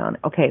check in on.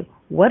 Okay,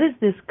 what is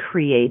this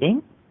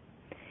creating?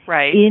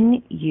 Right.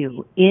 In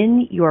you,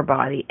 in your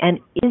body, and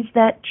is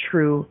that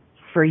true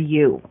for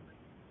you?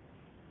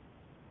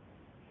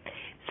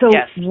 So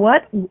yes.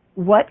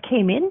 what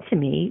came into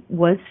me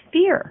was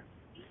fear.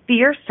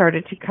 Fear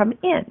started to come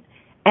in,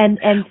 and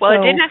well,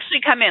 so, it didn't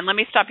actually come in. Let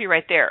me stop you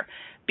right there,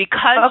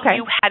 because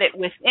you had it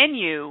within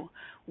you.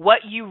 What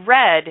you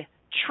read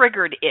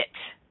triggered it.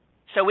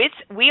 So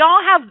we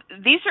all have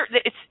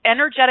it's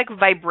energetic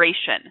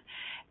vibration,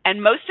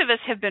 and most of us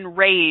have been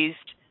raised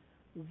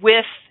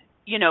with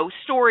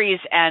stories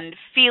and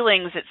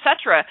feelings,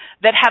 etc.,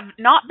 that have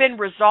not been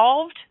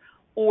resolved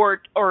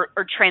or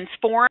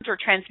transformed or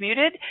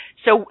transmuted.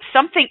 So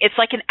it's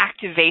like an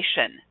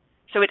activation.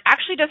 So it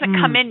actually doesn't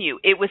come in you.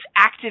 It was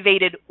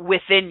activated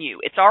within you.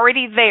 It's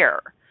already there.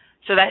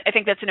 So I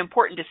think that's an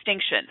important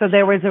distinction. So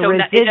there was a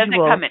residual. It doesn't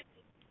come in.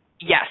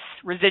 Yes,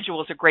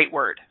 residual is a great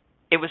word.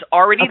 It was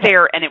already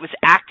there, and it was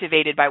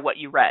activated by what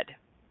you read.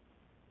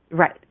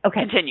 Right.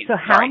 Okay. Continue. So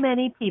how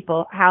many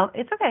people,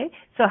 it's okay.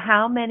 So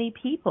how many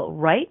people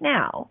right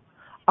now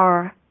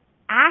are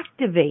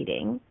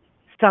activating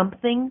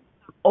something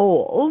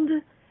old,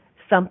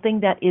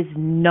 something that is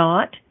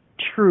not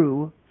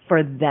true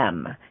for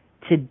them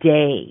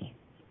today?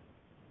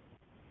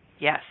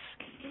 Yes.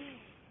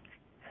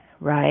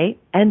 Right?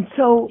 And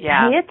so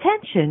pay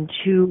attention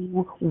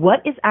to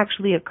what is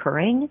actually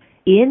occurring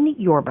in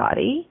your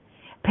body.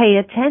 Pay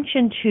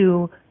attention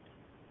to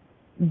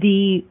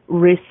the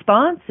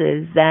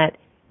responses that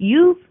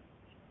you're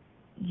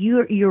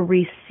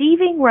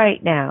receiving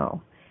right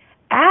now.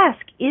 Ask,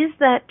 is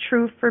that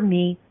true for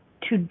me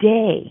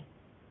today?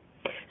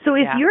 So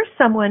if you're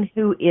someone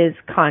who is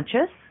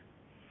conscious,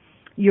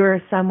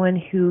 you're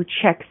someone who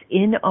checks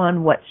in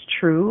on what's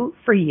true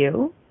for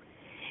you,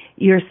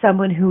 you're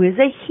someone who is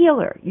a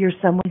healer, you're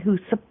someone who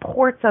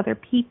supports other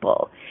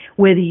people,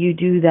 whether you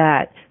do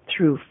that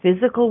through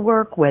physical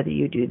work, whether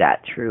you do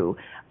that through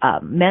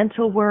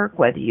mental work,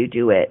 whether you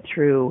do it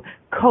through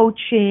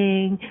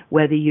coaching,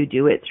 whether you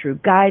do it through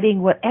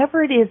guiding,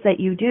 whatever it is that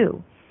you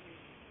do,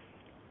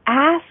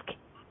 ask,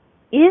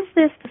 is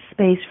this the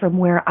space from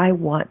where I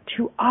want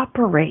to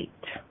operate?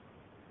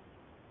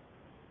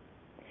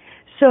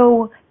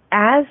 So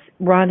as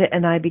Rhonda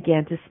and I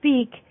began to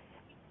speak,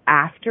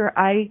 after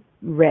I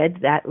read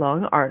that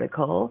long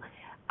article,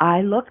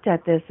 I looked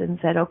at this and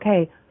said,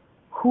 okay,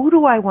 who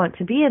do I want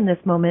to be in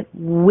this moment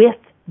with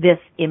this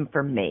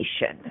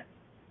information?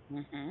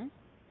 Mm-hmm.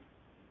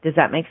 Does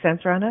that make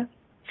sense, Rhonda?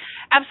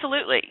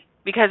 Absolutely,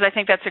 because I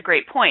think that's a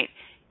great point.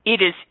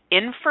 It is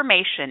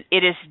information,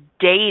 it is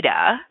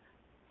data,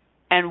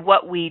 and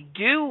what we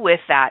do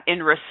with that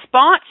in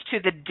response to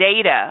the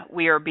data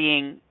we are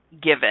being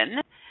given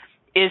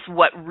is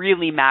what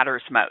really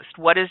matters most.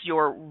 What is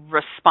your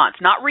response?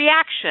 Not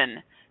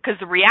reaction, because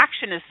the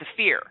reaction is the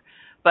fear,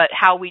 but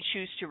how we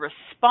choose to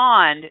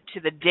respond to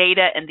the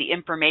data and the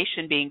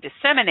information being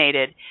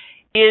disseminated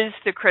is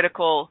the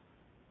critical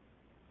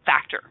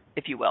factor,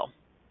 if you will.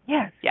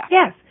 Yes. Yeah.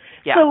 Yes.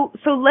 Yeah.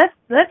 So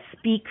let's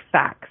speak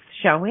facts,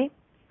 shall we?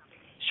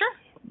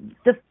 Sure.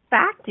 The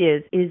fact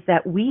is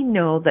that we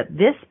know that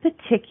this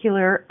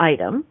particular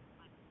item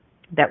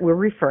that we're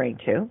referring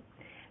to,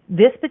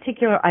 this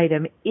particular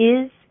item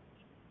is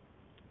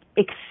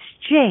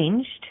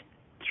exchanged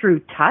through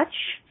touch.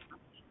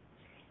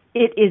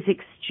 It is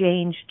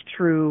exchanged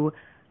through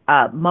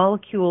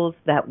molecules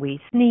that we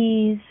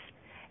sneeze.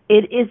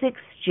 It is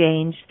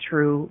exchanged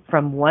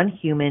from one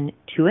human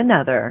to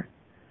another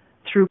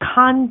through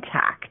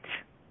contact,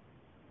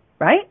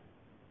 right?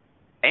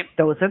 Okay.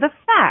 Those are the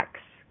facts.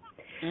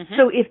 Mm-hmm.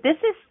 So if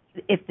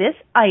this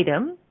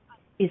item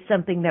is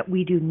something that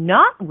we do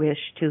not wish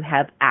to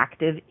have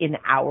active in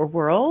our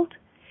world,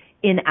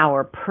 in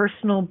our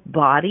personal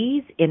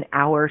bodies, in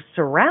our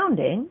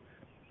surroundings,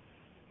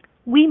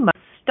 we must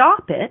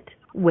stop it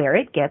where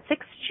it gets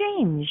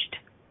exchanged.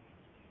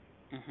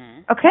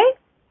 Mm-hmm. Okay?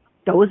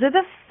 Those are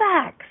the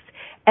facts.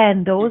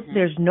 And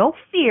there's no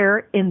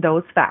fear in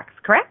those facts,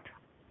 correct?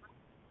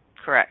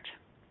 Correct.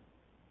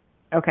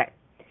 Okay.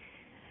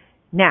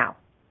 Now,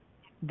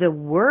 the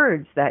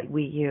words that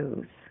we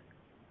use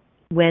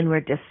when we're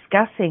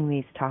discussing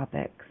these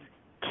topics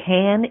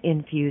can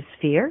infuse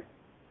fear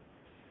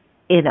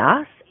in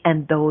us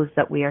and those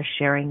that we are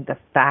sharing the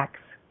facts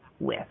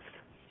with.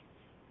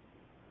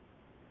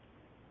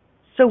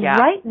 So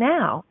right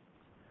now,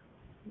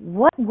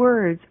 what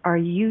words are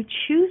you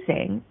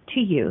choosing to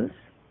use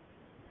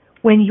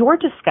when you're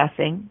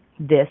discussing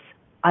this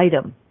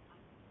item?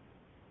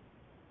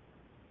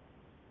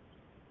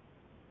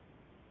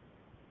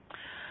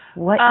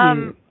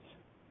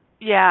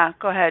 Yeah,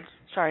 go ahead.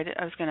 Sorry,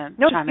 I was going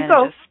to chime in.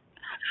 Go.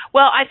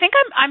 Well, I think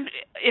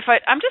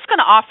I'm just going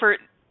to offer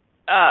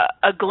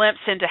a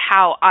glimpse into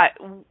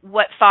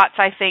what thoughts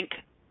I think,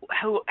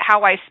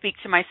 how I speak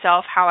to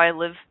myself, how I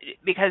live,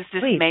 because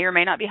this may or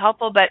may not be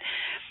helpful. But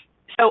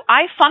so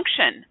I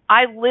function.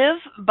 I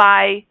live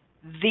by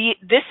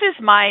this is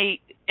my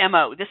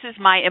MO. This is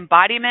my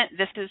embodiment.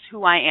 This is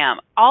who I am.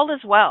 All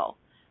is well.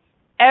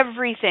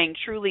 Everything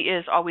truly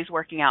is always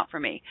working out for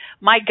me.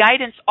 My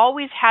guidance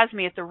always has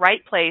me at the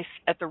right place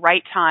at the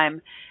right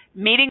time,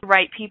 meeting the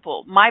right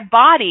people. My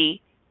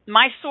body,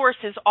 my source,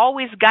 is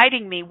always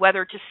guiding me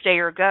whether to stay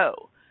or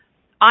go.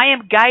 I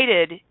am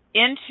guided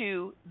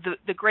into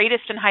the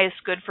greatest and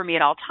highest good for me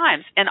at all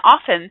times. And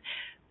often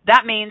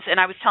that means, and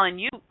I was telling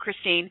you,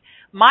 Christine,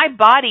 my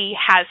body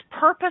has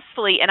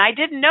purposefully, and I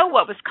didn't know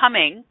what was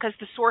coming because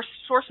the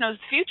source knows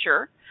the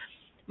future.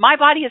 My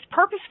body has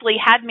purposefully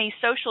had me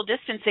social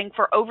distancing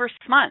for over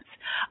 6 months.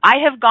 I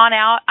have gone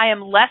out. I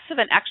am less of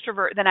an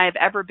extrovert than I have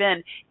ever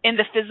been in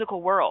the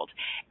physical world.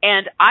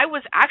 And I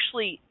was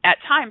actually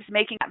at times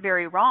making that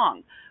very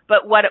wrong.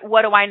 But what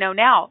do I know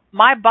now?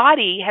 My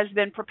body has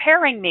been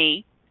preparing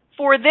me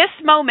for this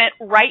moment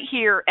right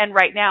here and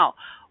right now.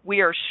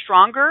 We are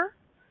stronger.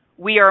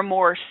 We are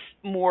more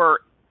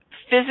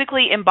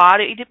physically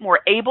embodied, more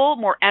able,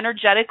 more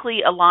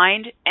energetically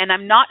aligned. And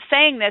I'm not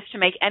saying this to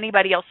make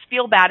anybody else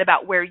feel bad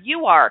about where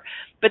you are,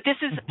 but this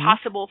is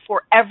possible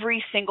for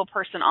every single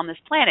person on this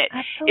planet.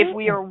 Absolutely. If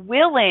we are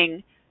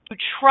willing to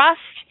trust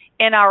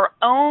in our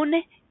own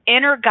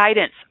inner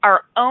guidance,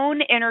 our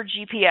own inner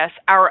GPS,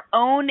 our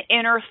own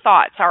inner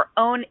thoughts, our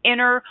own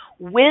inner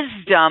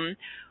wisdom,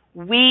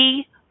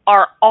 we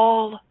are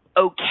all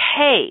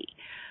okay.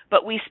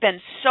 But we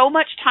spend so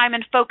much time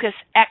and focus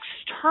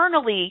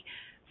externally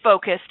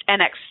focused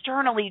and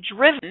externally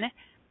driven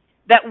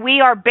that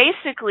we are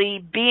basically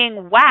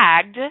being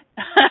wagged,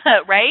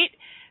 right?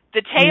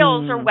 The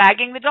tails are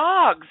wagging the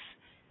dogs.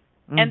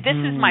 And this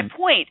is my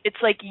point.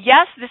 It's like,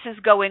 yes, this is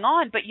going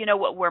on, but you know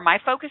what, where my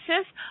focus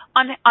is?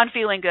 On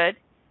feeling good,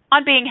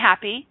 on being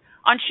happy,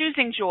 on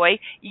choosing joy.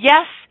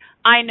 Yes,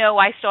 I know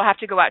I still have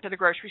to go out to the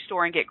grocery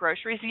store and get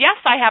groceries. Yes,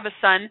 I have a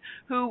son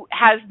who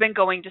has been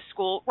going to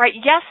school, right?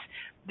 Yes,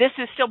 this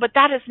is still, but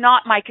that is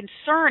not my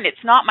concern.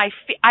 It's not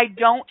I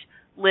don't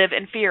live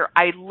in fear.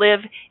 I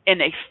live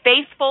in a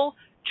faithful,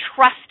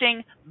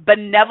 trusting,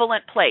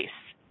 benevolent place.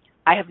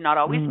 I have not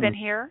always been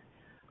here.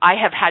 I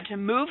have had to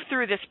move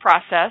through this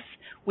process.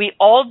 We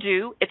all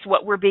do. It's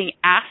what we're being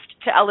asked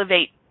to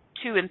elevate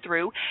to and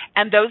through.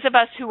 And those of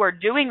us who are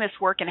doing this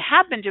work and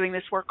have been doing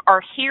this work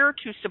are here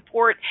to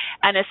support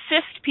and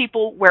assist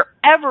people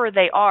wherever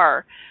they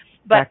are.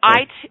 But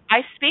exactly.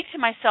 I speak to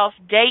myself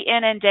day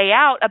in and day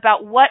out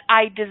about what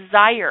I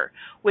desire,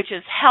 which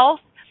is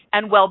health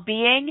and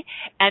well-being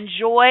and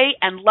joy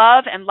and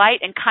love and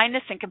light and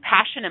kindness and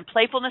compassion and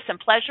playfulness and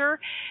pleasure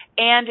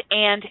and.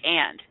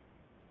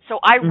 So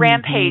I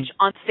rampage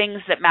on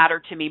things that matter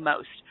to me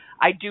most.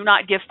 I do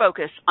not give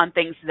focus on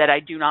things that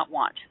I do not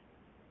want.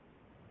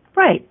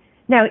 Right.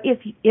 Now, if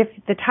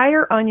the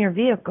tire on your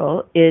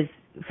vehicle is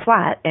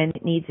flat and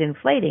it needs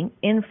inflating,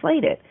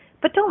 inflate it.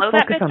 But don't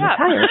focus on the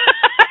tire.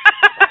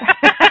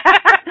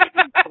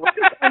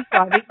 Focus on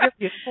driving your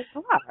beautiful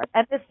car.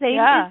 And the same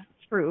is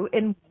true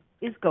and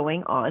is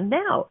going on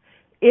now.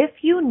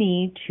 If you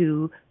need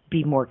to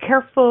be more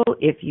careful,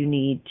 if you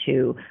need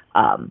to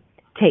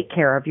take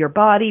care of your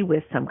body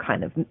with some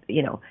kind of,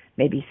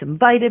 maybe some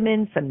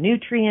vitamins, some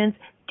nutrients,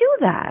 do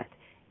that.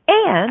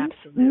 And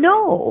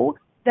know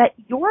that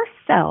your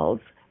cells,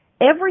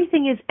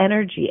 everything is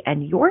energy,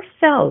 and your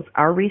cells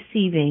are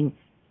receiving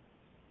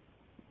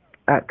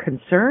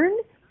concern,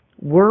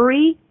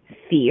 worry,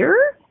 fear,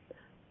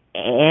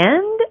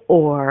 and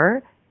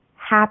or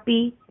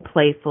happy,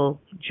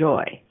 playful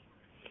joy.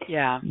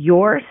 Yeah.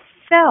 Your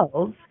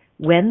cells,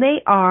 when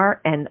they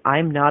are, and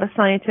I'm not a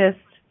scientist,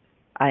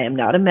 I am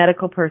not a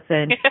medical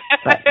person,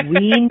 but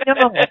we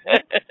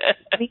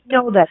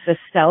know that the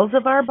cells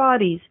of our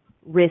bodies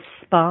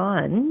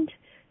respond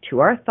to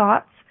our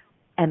thoughts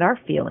and our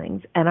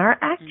feelings and our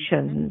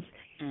actions.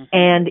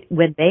 And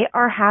when they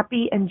are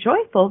happy and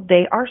joyful,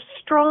 they are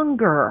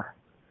stronger.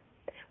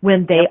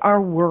 When they are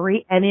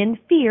worried and in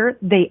fear,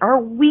 they are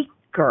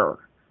weaker.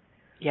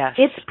 Yes.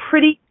 It's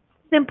pretty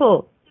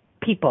simple,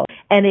 people.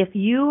 And if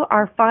you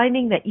are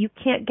finding that you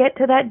can't get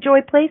to that joy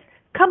place,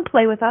 come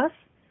play with us.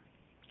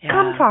 Yeah.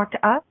 Come talk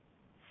to us.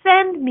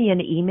 Send me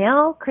an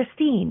email,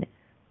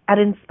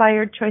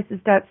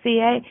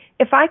 Christine@inspiredchoices.ca.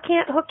 If I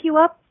can't hook you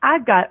up,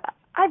 I've got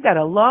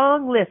a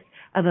long list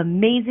of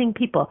amazing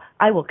people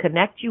I will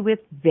connect you with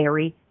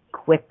very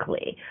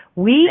quickly.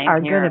 We Same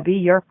are here. going to be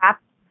your happy.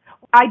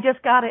 I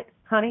just got it,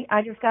 honey.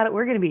 I just got it.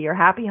 We're going to be your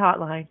happy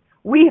hotline.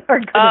 We are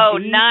going to be. Oh,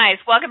 nice.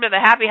 Welcome to the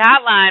Happy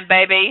Hotline,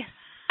 baby.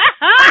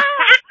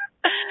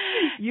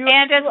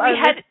 And as we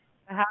head,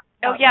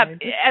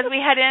 as we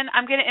head in,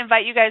 I'm going to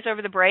invite you guys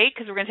over the break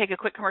because we're going to take a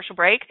quick commercial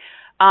break.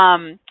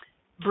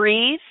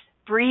 Breathe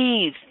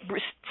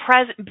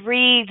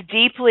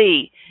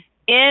deeply,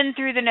 in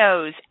through the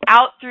nose,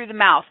 out through the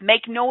mouth.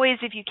 Make noise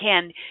if you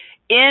can.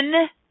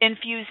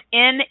 Infuse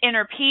in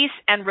inner peace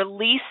and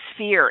release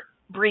fear.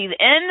 Breathe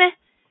in,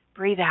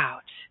 breathe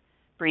out.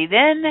 Breathe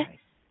in,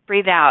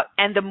 breathe out.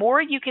 And the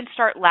more you can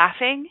start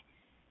laughing,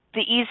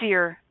 the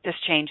easier this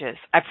changes.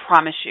 I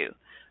promise you.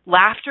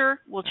 Laughter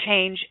will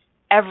change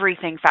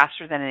everything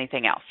faster than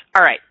anything else.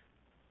 All right.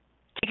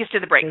 Take us to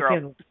the break,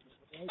 girl.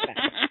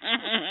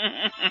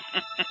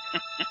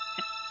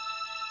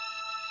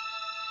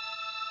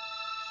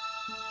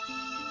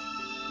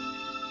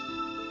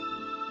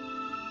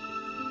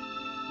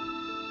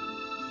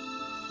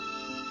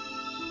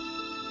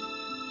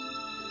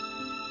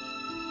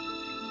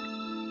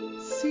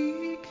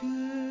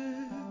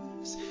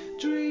 Seekers,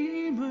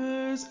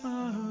 dreamers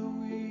are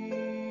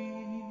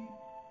we,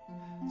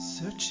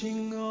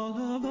 searching all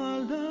of our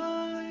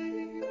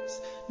lives,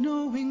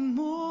 knowing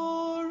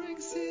more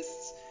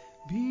exists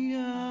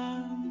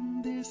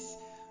beyond this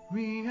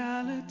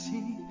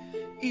reality.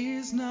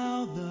 Is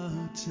now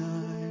the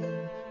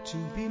time to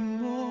be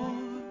more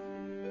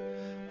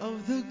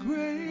of the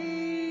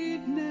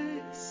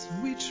greatness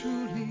we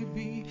truly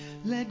be.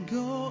 Let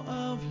go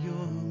of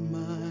your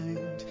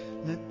mind,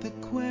 let the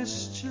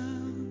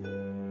question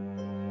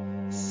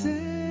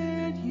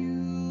set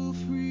you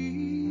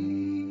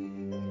free.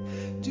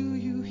 Do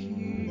you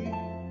hear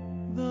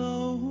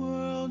the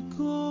world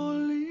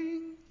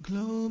calling?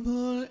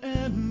 Global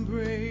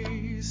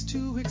embrace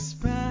to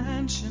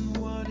expansion.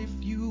 What if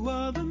you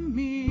are the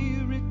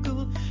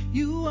miracle?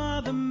 You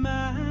are the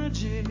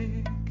magic.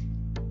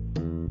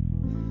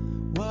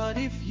 What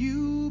if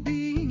you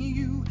being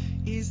you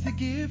is the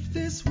gift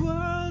this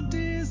world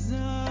desires?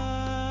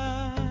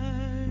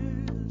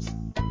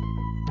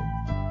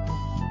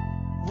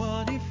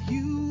 What if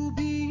you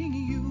being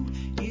you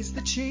is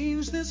the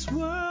change this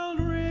world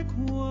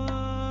requires?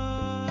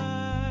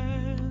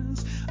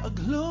 A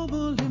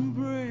global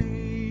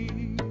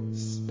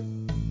embrace,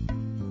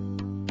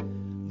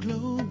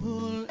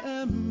 global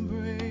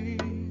embrace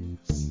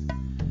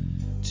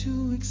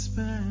to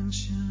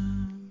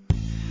expansion,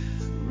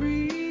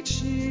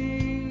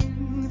 reaching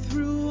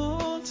through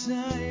all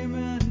time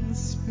and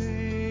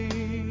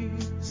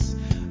space,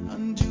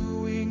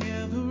 undoing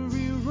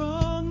every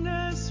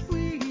wrongness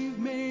we've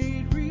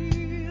made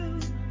real.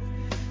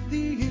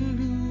 The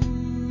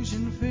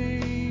illusion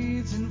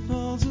fades and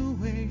falls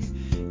away.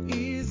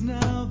 Is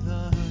now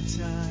the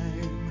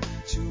time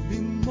to be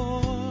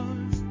more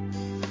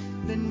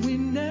than we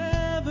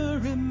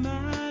never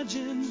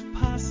imagined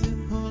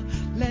possible.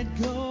 Let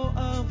go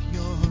of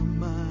your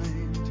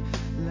mind,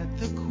 let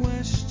the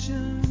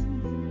question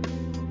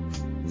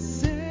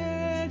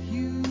set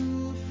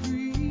you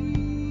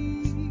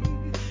free.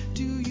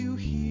 Do you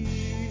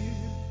hear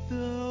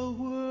the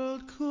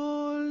world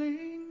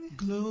calling?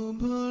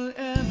 Global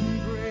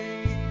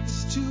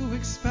embrace to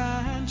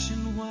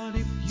expansion. What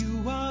if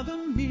you are the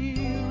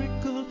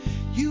miracle?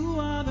 You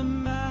are the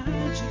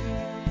magic.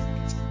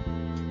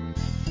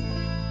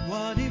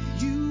 What if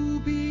you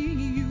being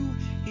you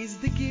is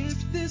the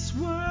gift this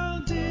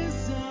world desires?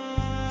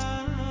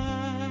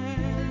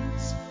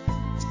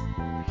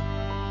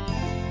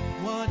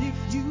 What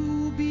if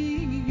you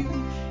being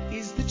you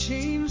is the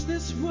change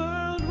this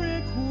world requires?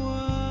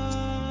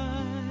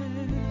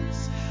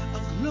 A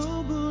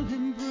global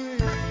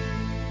embrace,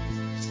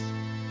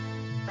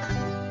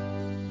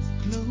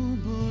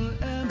 global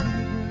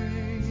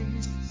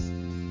embrace,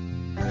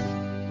 a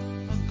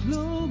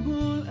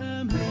global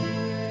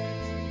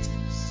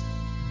embrace,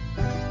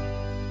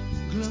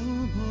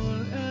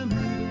 global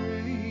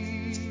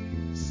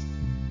embrace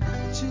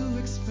to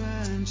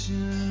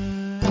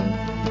expansion.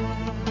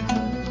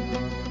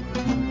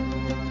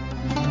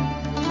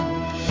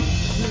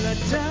 Let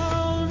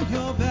down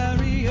your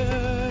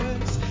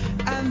barriers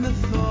and the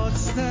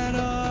thoughts that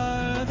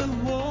are the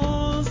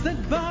walls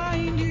that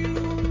bind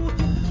you.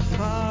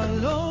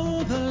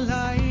 Follow the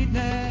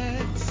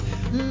lightness.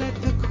 Let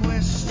the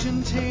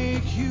question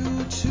take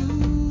you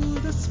to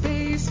the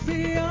space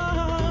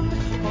beyond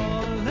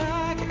all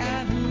lack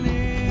and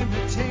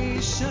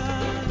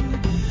limitation,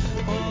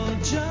 all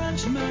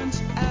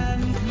judgment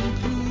and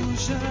conclusion.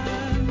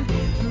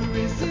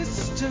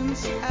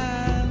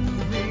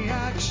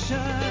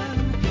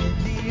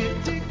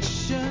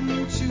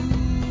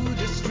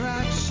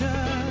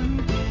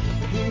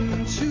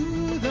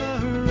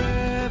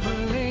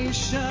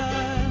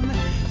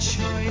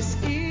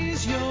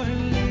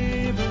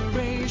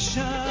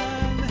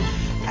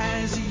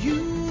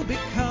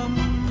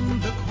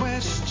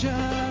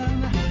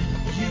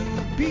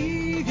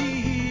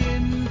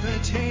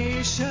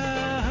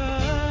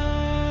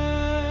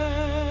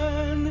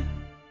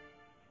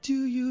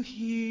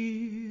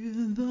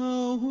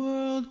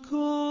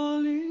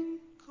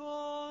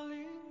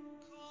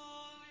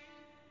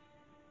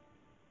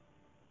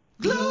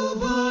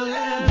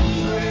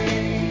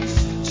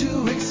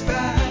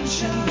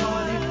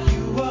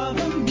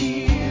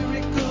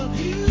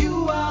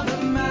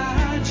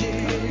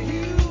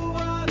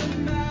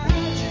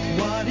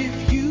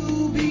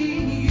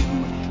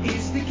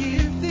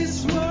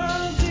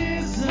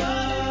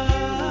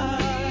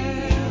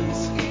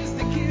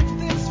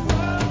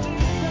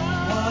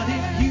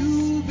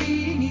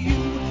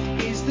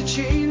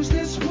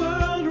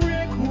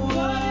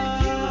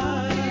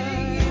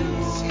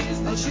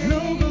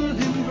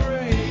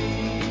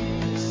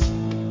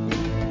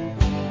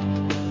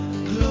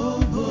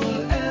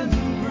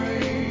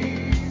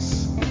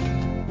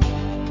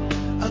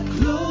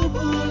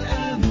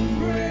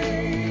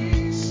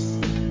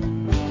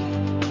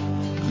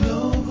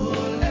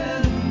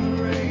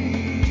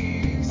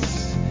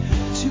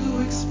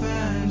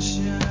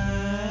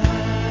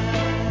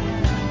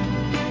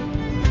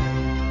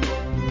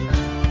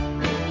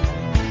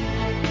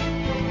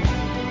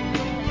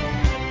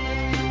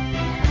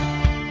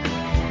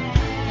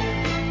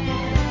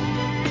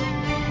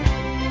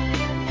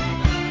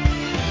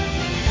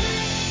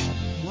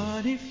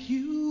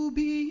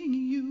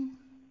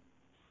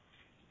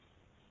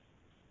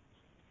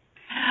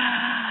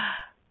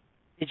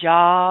 Did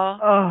y'all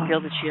Oh, feel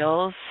the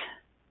chills?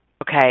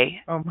 Okay.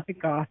 oh my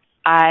gosh.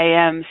 I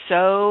am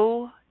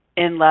so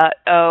in love.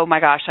 Oh my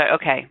gosh.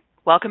 Okay.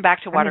 Welcome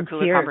back to I'm Water in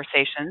Cooler tears.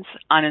 Conversations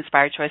on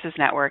Inspired Choices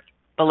Network.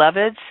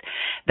 Beloveds,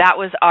 that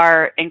was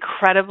our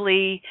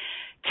incredibly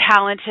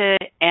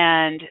talented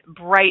and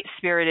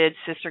bright-spirited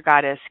sister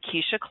goddess,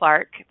 Keisha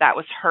Clark. That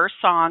was her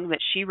song that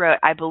she wrote,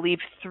 I believe,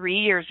 3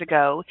 years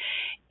ago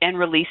and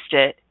released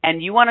it.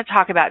 And you want to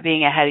talk about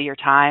being ahead of your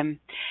time?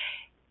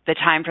 The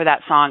time for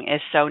that song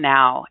is so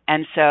now.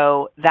 And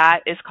so that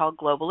is called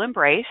Global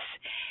Embrace.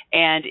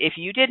 And if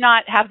you did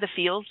not have the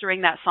feels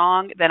during that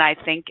song, then I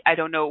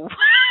don't know,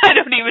 I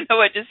don't even know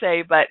what to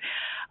say, but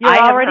You're I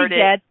have already heard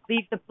dead.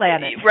 Leave the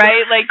planet.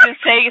 right? Like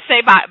just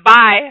say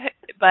bye.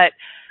 But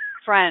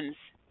friends,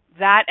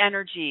 that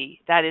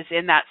energy that is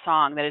in that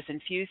song, that is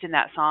infused in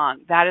that song,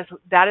 that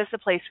is the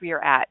place we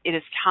are at. It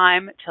is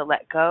time to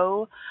let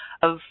go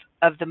of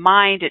the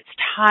mind. It's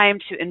time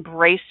to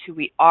embrace who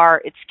we are.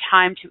 It's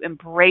time to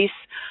embrace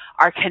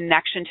our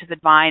connection to the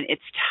divine.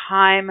 It's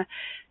time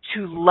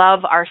to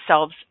love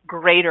ourselves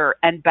greater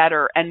and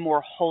better and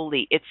more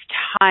wholly. It's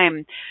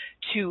time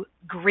to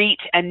greet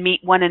and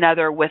meet one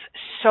another with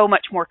so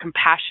much more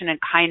compassion and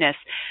kindness,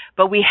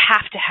 but we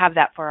have to have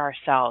that for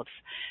ourselves.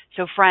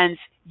 So friends,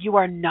 you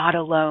are not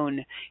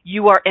alone.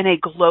 You are in a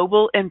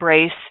global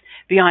embrace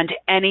beyond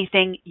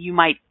anything you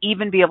might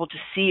even be able to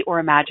see or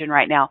imagine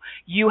right now.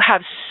 You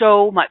have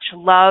so much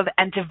love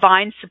and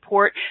divine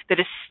support that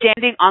is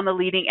standing on the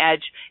leading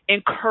edge,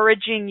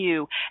 encouraging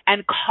you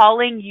and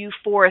calling you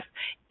forth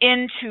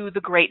into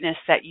the greatness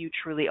that you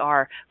truly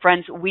are.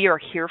 Friends, we are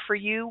here for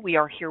you. We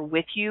are here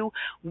with you.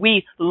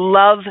 We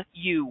love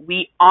you.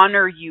 We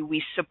honor you.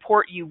 We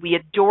support you. We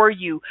adore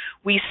you.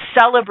 We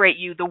celebrate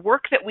you. The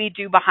work that we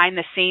do behind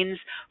the scenes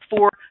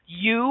for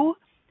you,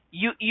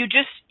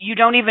 you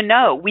don't even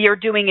know. We are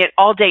doing it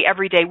all day,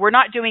 every day. We're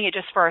not doing it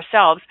just for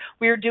ourselves.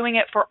 We are doing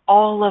it for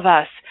all of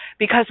us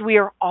because we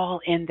are all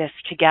in this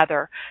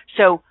together.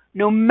 So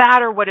no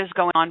matter what is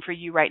going on for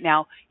you right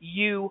now,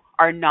 you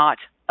are not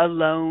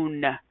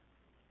alone.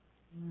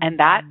 And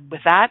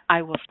with that,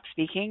 I will stop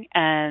speaking.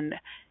 And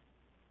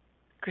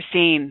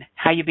Christine,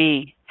 how you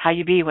be? How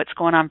you be? What's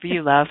going on for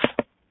you, love?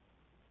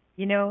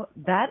 You know,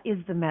 that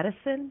is the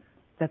medicine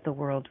that the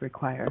world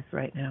requires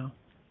right now.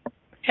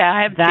 Yeah,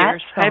 I have that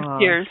tears. Song, I have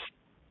tears.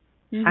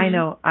 Mm-hmm. I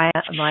know. I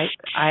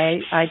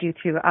do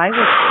too. I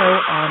was so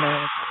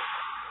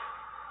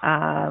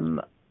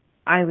honored.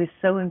 I was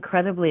so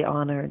incredibly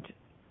honored.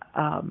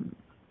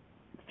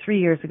 3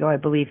 years ago, I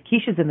believe.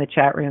 Keisha's in the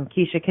chat room.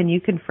 Keisha, can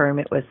you confirm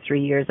it was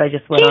 3 years? I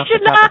just went Keisha, off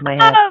the top of my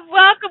head.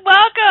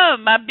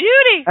 Welcome, my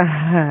beauty.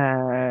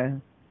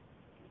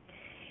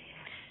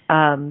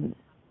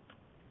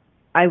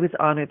 I was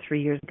honored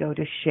 3 years ago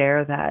to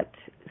share that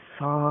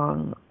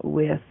song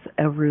with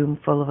a room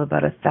full of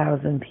about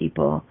 1,000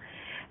 people,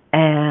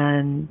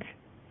 and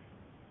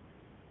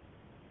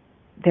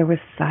there was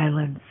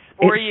silence.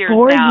 4 years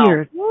 4 now.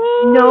 years.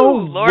 Woo! No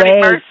Lordy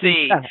way.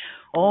 mercy.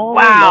 Oh,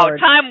 wow, Lord.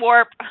 time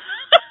warp.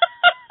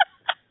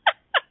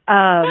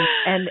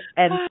 And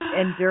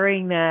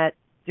during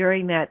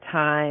that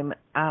time,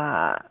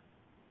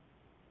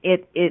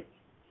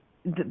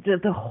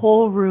 the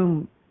whole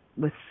room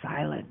was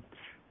silent.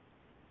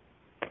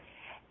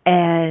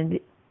 And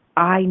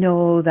I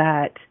know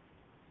that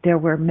there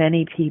were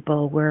many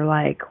people were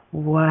like,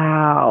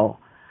 wow.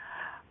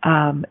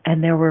 And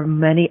there were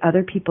many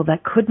other people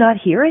that could not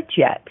hear it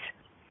yet.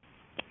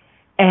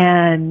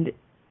 And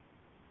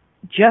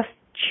just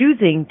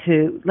choosing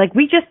to,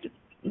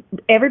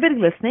 everybody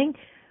listening,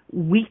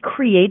 we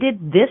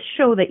created this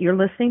show that you're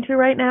listening to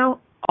right now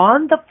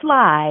on the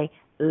fly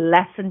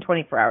less than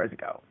 24 hours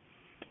ago.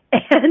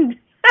 And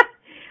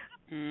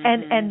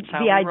and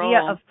the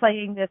idea of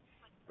playing this,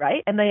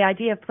 right? And the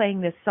idea of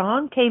playing this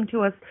song came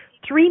to us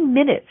 3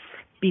 minutes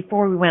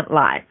before we went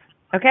live.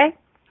 Okay?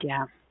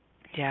 Yeah.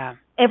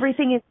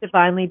 Everything is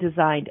divinely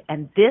designed,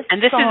 and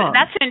song,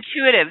 that's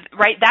intuitive,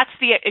 right? That's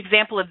the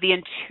example of the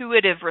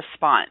intuitive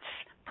response.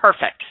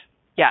 Perfect.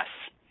 Yes,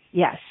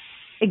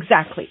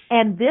 exactly.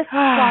 And this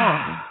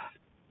song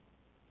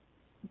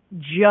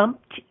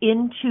jumped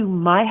into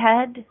my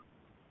head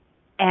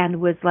and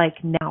was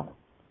like,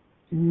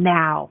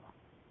 now.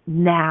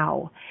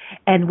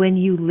 And when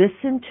you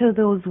listen to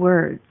those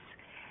words,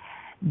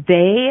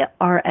 they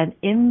are an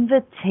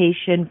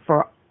invitation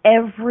for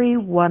every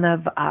one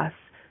of us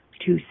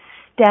to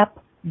step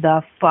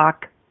the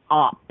fuck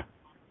up.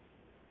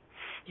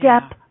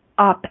 Step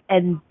up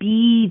and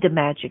be the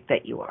magic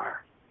that you are.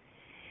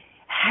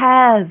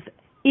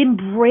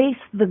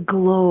 Embrace the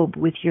globe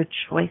with your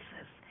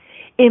choices.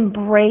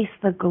 Embrace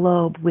the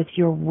globe with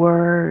your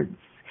words.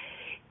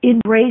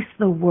 Embrace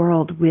the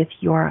world with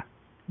your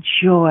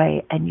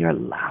joy and your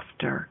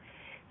laughter.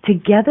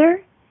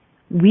 Together,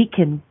 we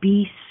can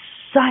be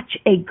such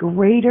a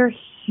greater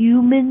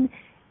human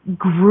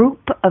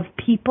group of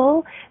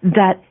people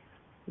that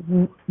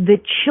the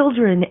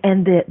children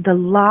and the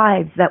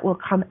lives that will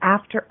come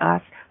after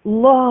us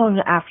long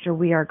after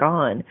we are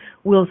gone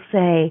will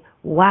say,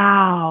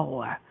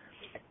 wow,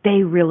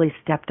 they really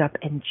stepped up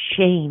and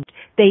changed.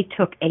 They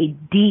took a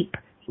deep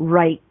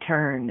right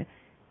turn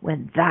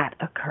when that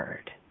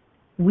occurred.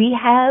 We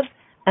have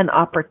an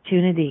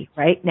opportunity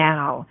right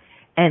now,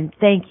 and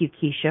thank you,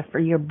 Keisha, for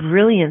your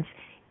brilliance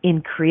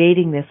in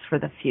creating this for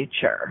the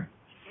future.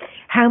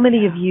 How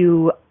many of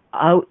you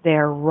out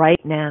there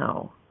right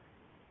now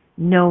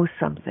know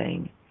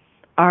something,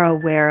 are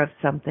aware of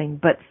something,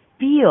 but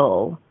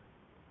feel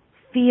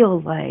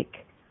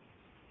like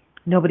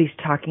nobody's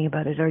talking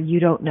about it or you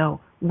don't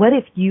know? What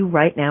if you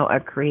right now are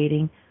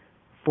creating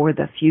for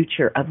the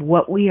future of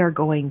what we are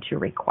going to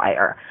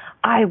require?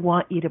 I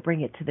want you to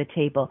bring it to the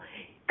table.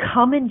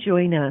 Come and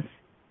join us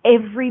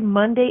every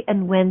Monday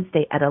and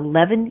Wednesday at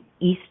 11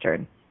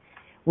 Eastern,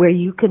 where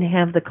you can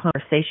have the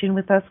conversation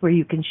with us, where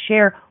you can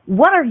share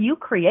what are you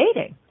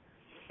creating.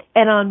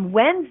 And on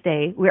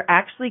Wednesday, we're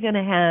actually going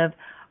to have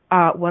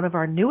one of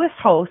our newest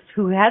hosts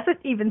who hasn't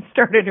even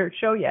started her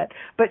show yet,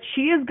 but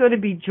she is going to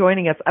be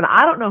joining us. And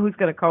I don't know who's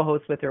going to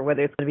co-host with her,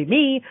 whether it's going to be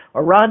me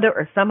or Rhonda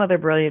or some other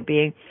brilliant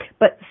being,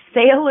 but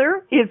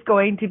Sailor is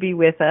going to be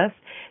with us.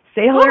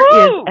 Sailor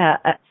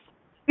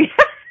is,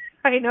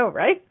 I know,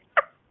 right?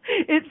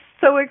 It's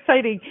so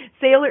exciting.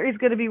 Sailor is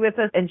going to be with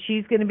us, and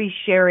she's going to be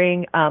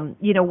sharing,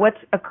 what's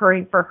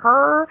occurring for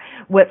her,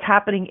 what's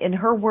happening in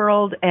her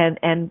world,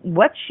 and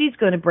what she's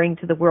going to bring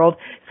to the world.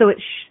 So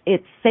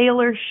it's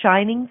Sailor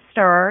Shining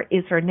Star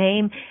is her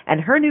name,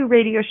 and her new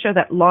radio show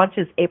that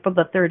launches April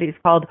the 3rd is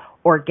called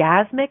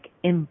Orgasmic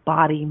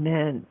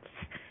Embodiments.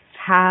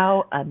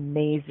 How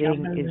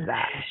amazing is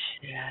that?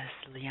 Yes,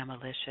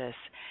 Yamalicious.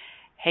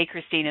 Hey,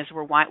 Christine, as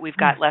we've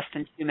got less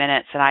than 2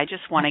 minutes, and I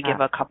just want to give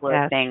a couple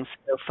of things.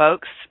 So,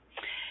 folks,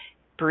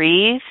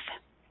 breathe,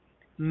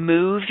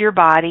 move your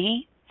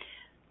body,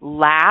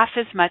 laugh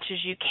as much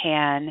as you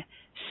can,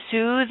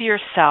 soothe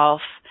yourself,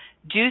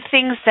 do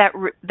things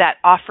that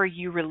offer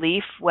you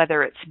relief,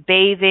 whether it's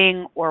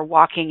bathing or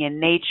walking in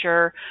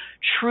nature.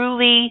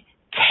 Truly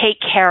take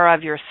care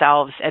of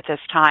yourselves at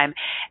this time.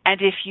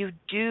 And if you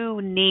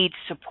do need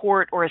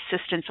support or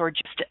assistance or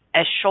just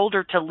a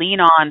shoulder to lean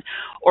on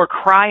or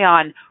cry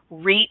on,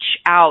 reach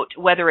out,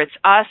 whether it's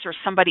us or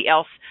somebody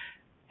else.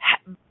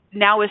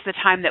 Now is the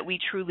time that we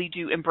truly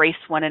do embrace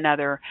one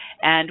another,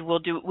 and we'll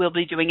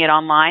be doing it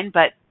online,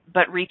 but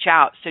reach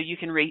out. So you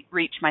can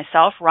reach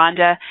myself,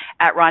 Rhonda,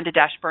 at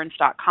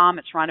rhonda-burns.com.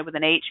 It's Rhonda with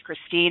an H.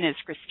 Christine is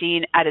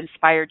Christine at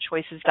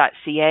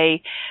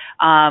inspiredchoices.ca.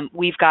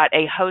 We've got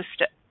a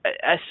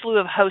slew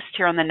of hosts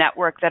here on the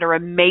network that are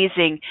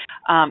amazing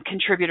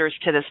contributors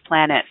to this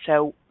planet.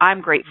 So I'm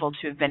grateful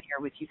to have been here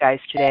with you guys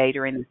today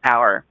during this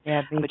hour.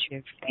 Yeah, me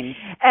too.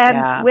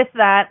 And with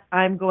that,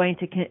 I'm going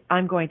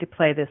to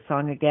play this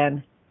song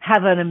again.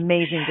 Have an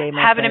amazing day,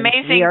 my friends. Have an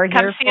amazing. We are Come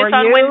here see for us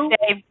on you.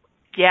 Wednesday.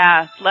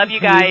 Yeah, love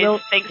you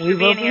guys. Thanks for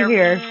being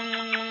here.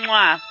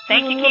 Mwah.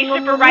 Thank you,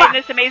 Keisha, for writing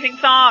this amazing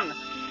song.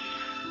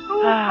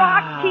 Ooh,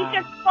 rock,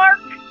 Keisha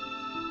Clark.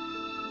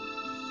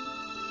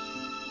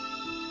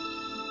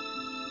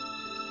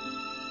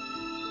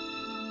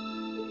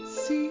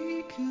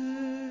 Seekers,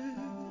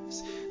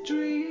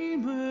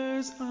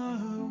 dreamers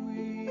are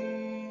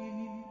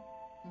we,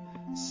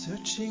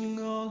 searching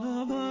all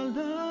of our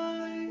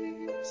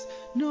lives,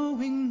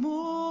 knowing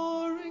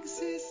more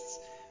exists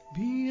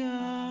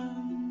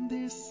beyond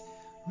this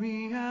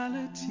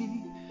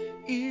reality.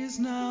 Is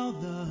now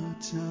the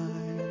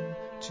time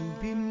to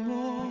be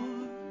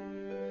more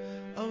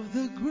of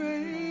the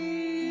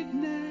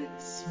greatness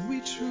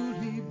we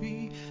truly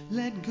be.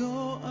 Let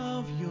go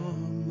of your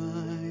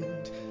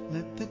mind,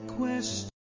 let the question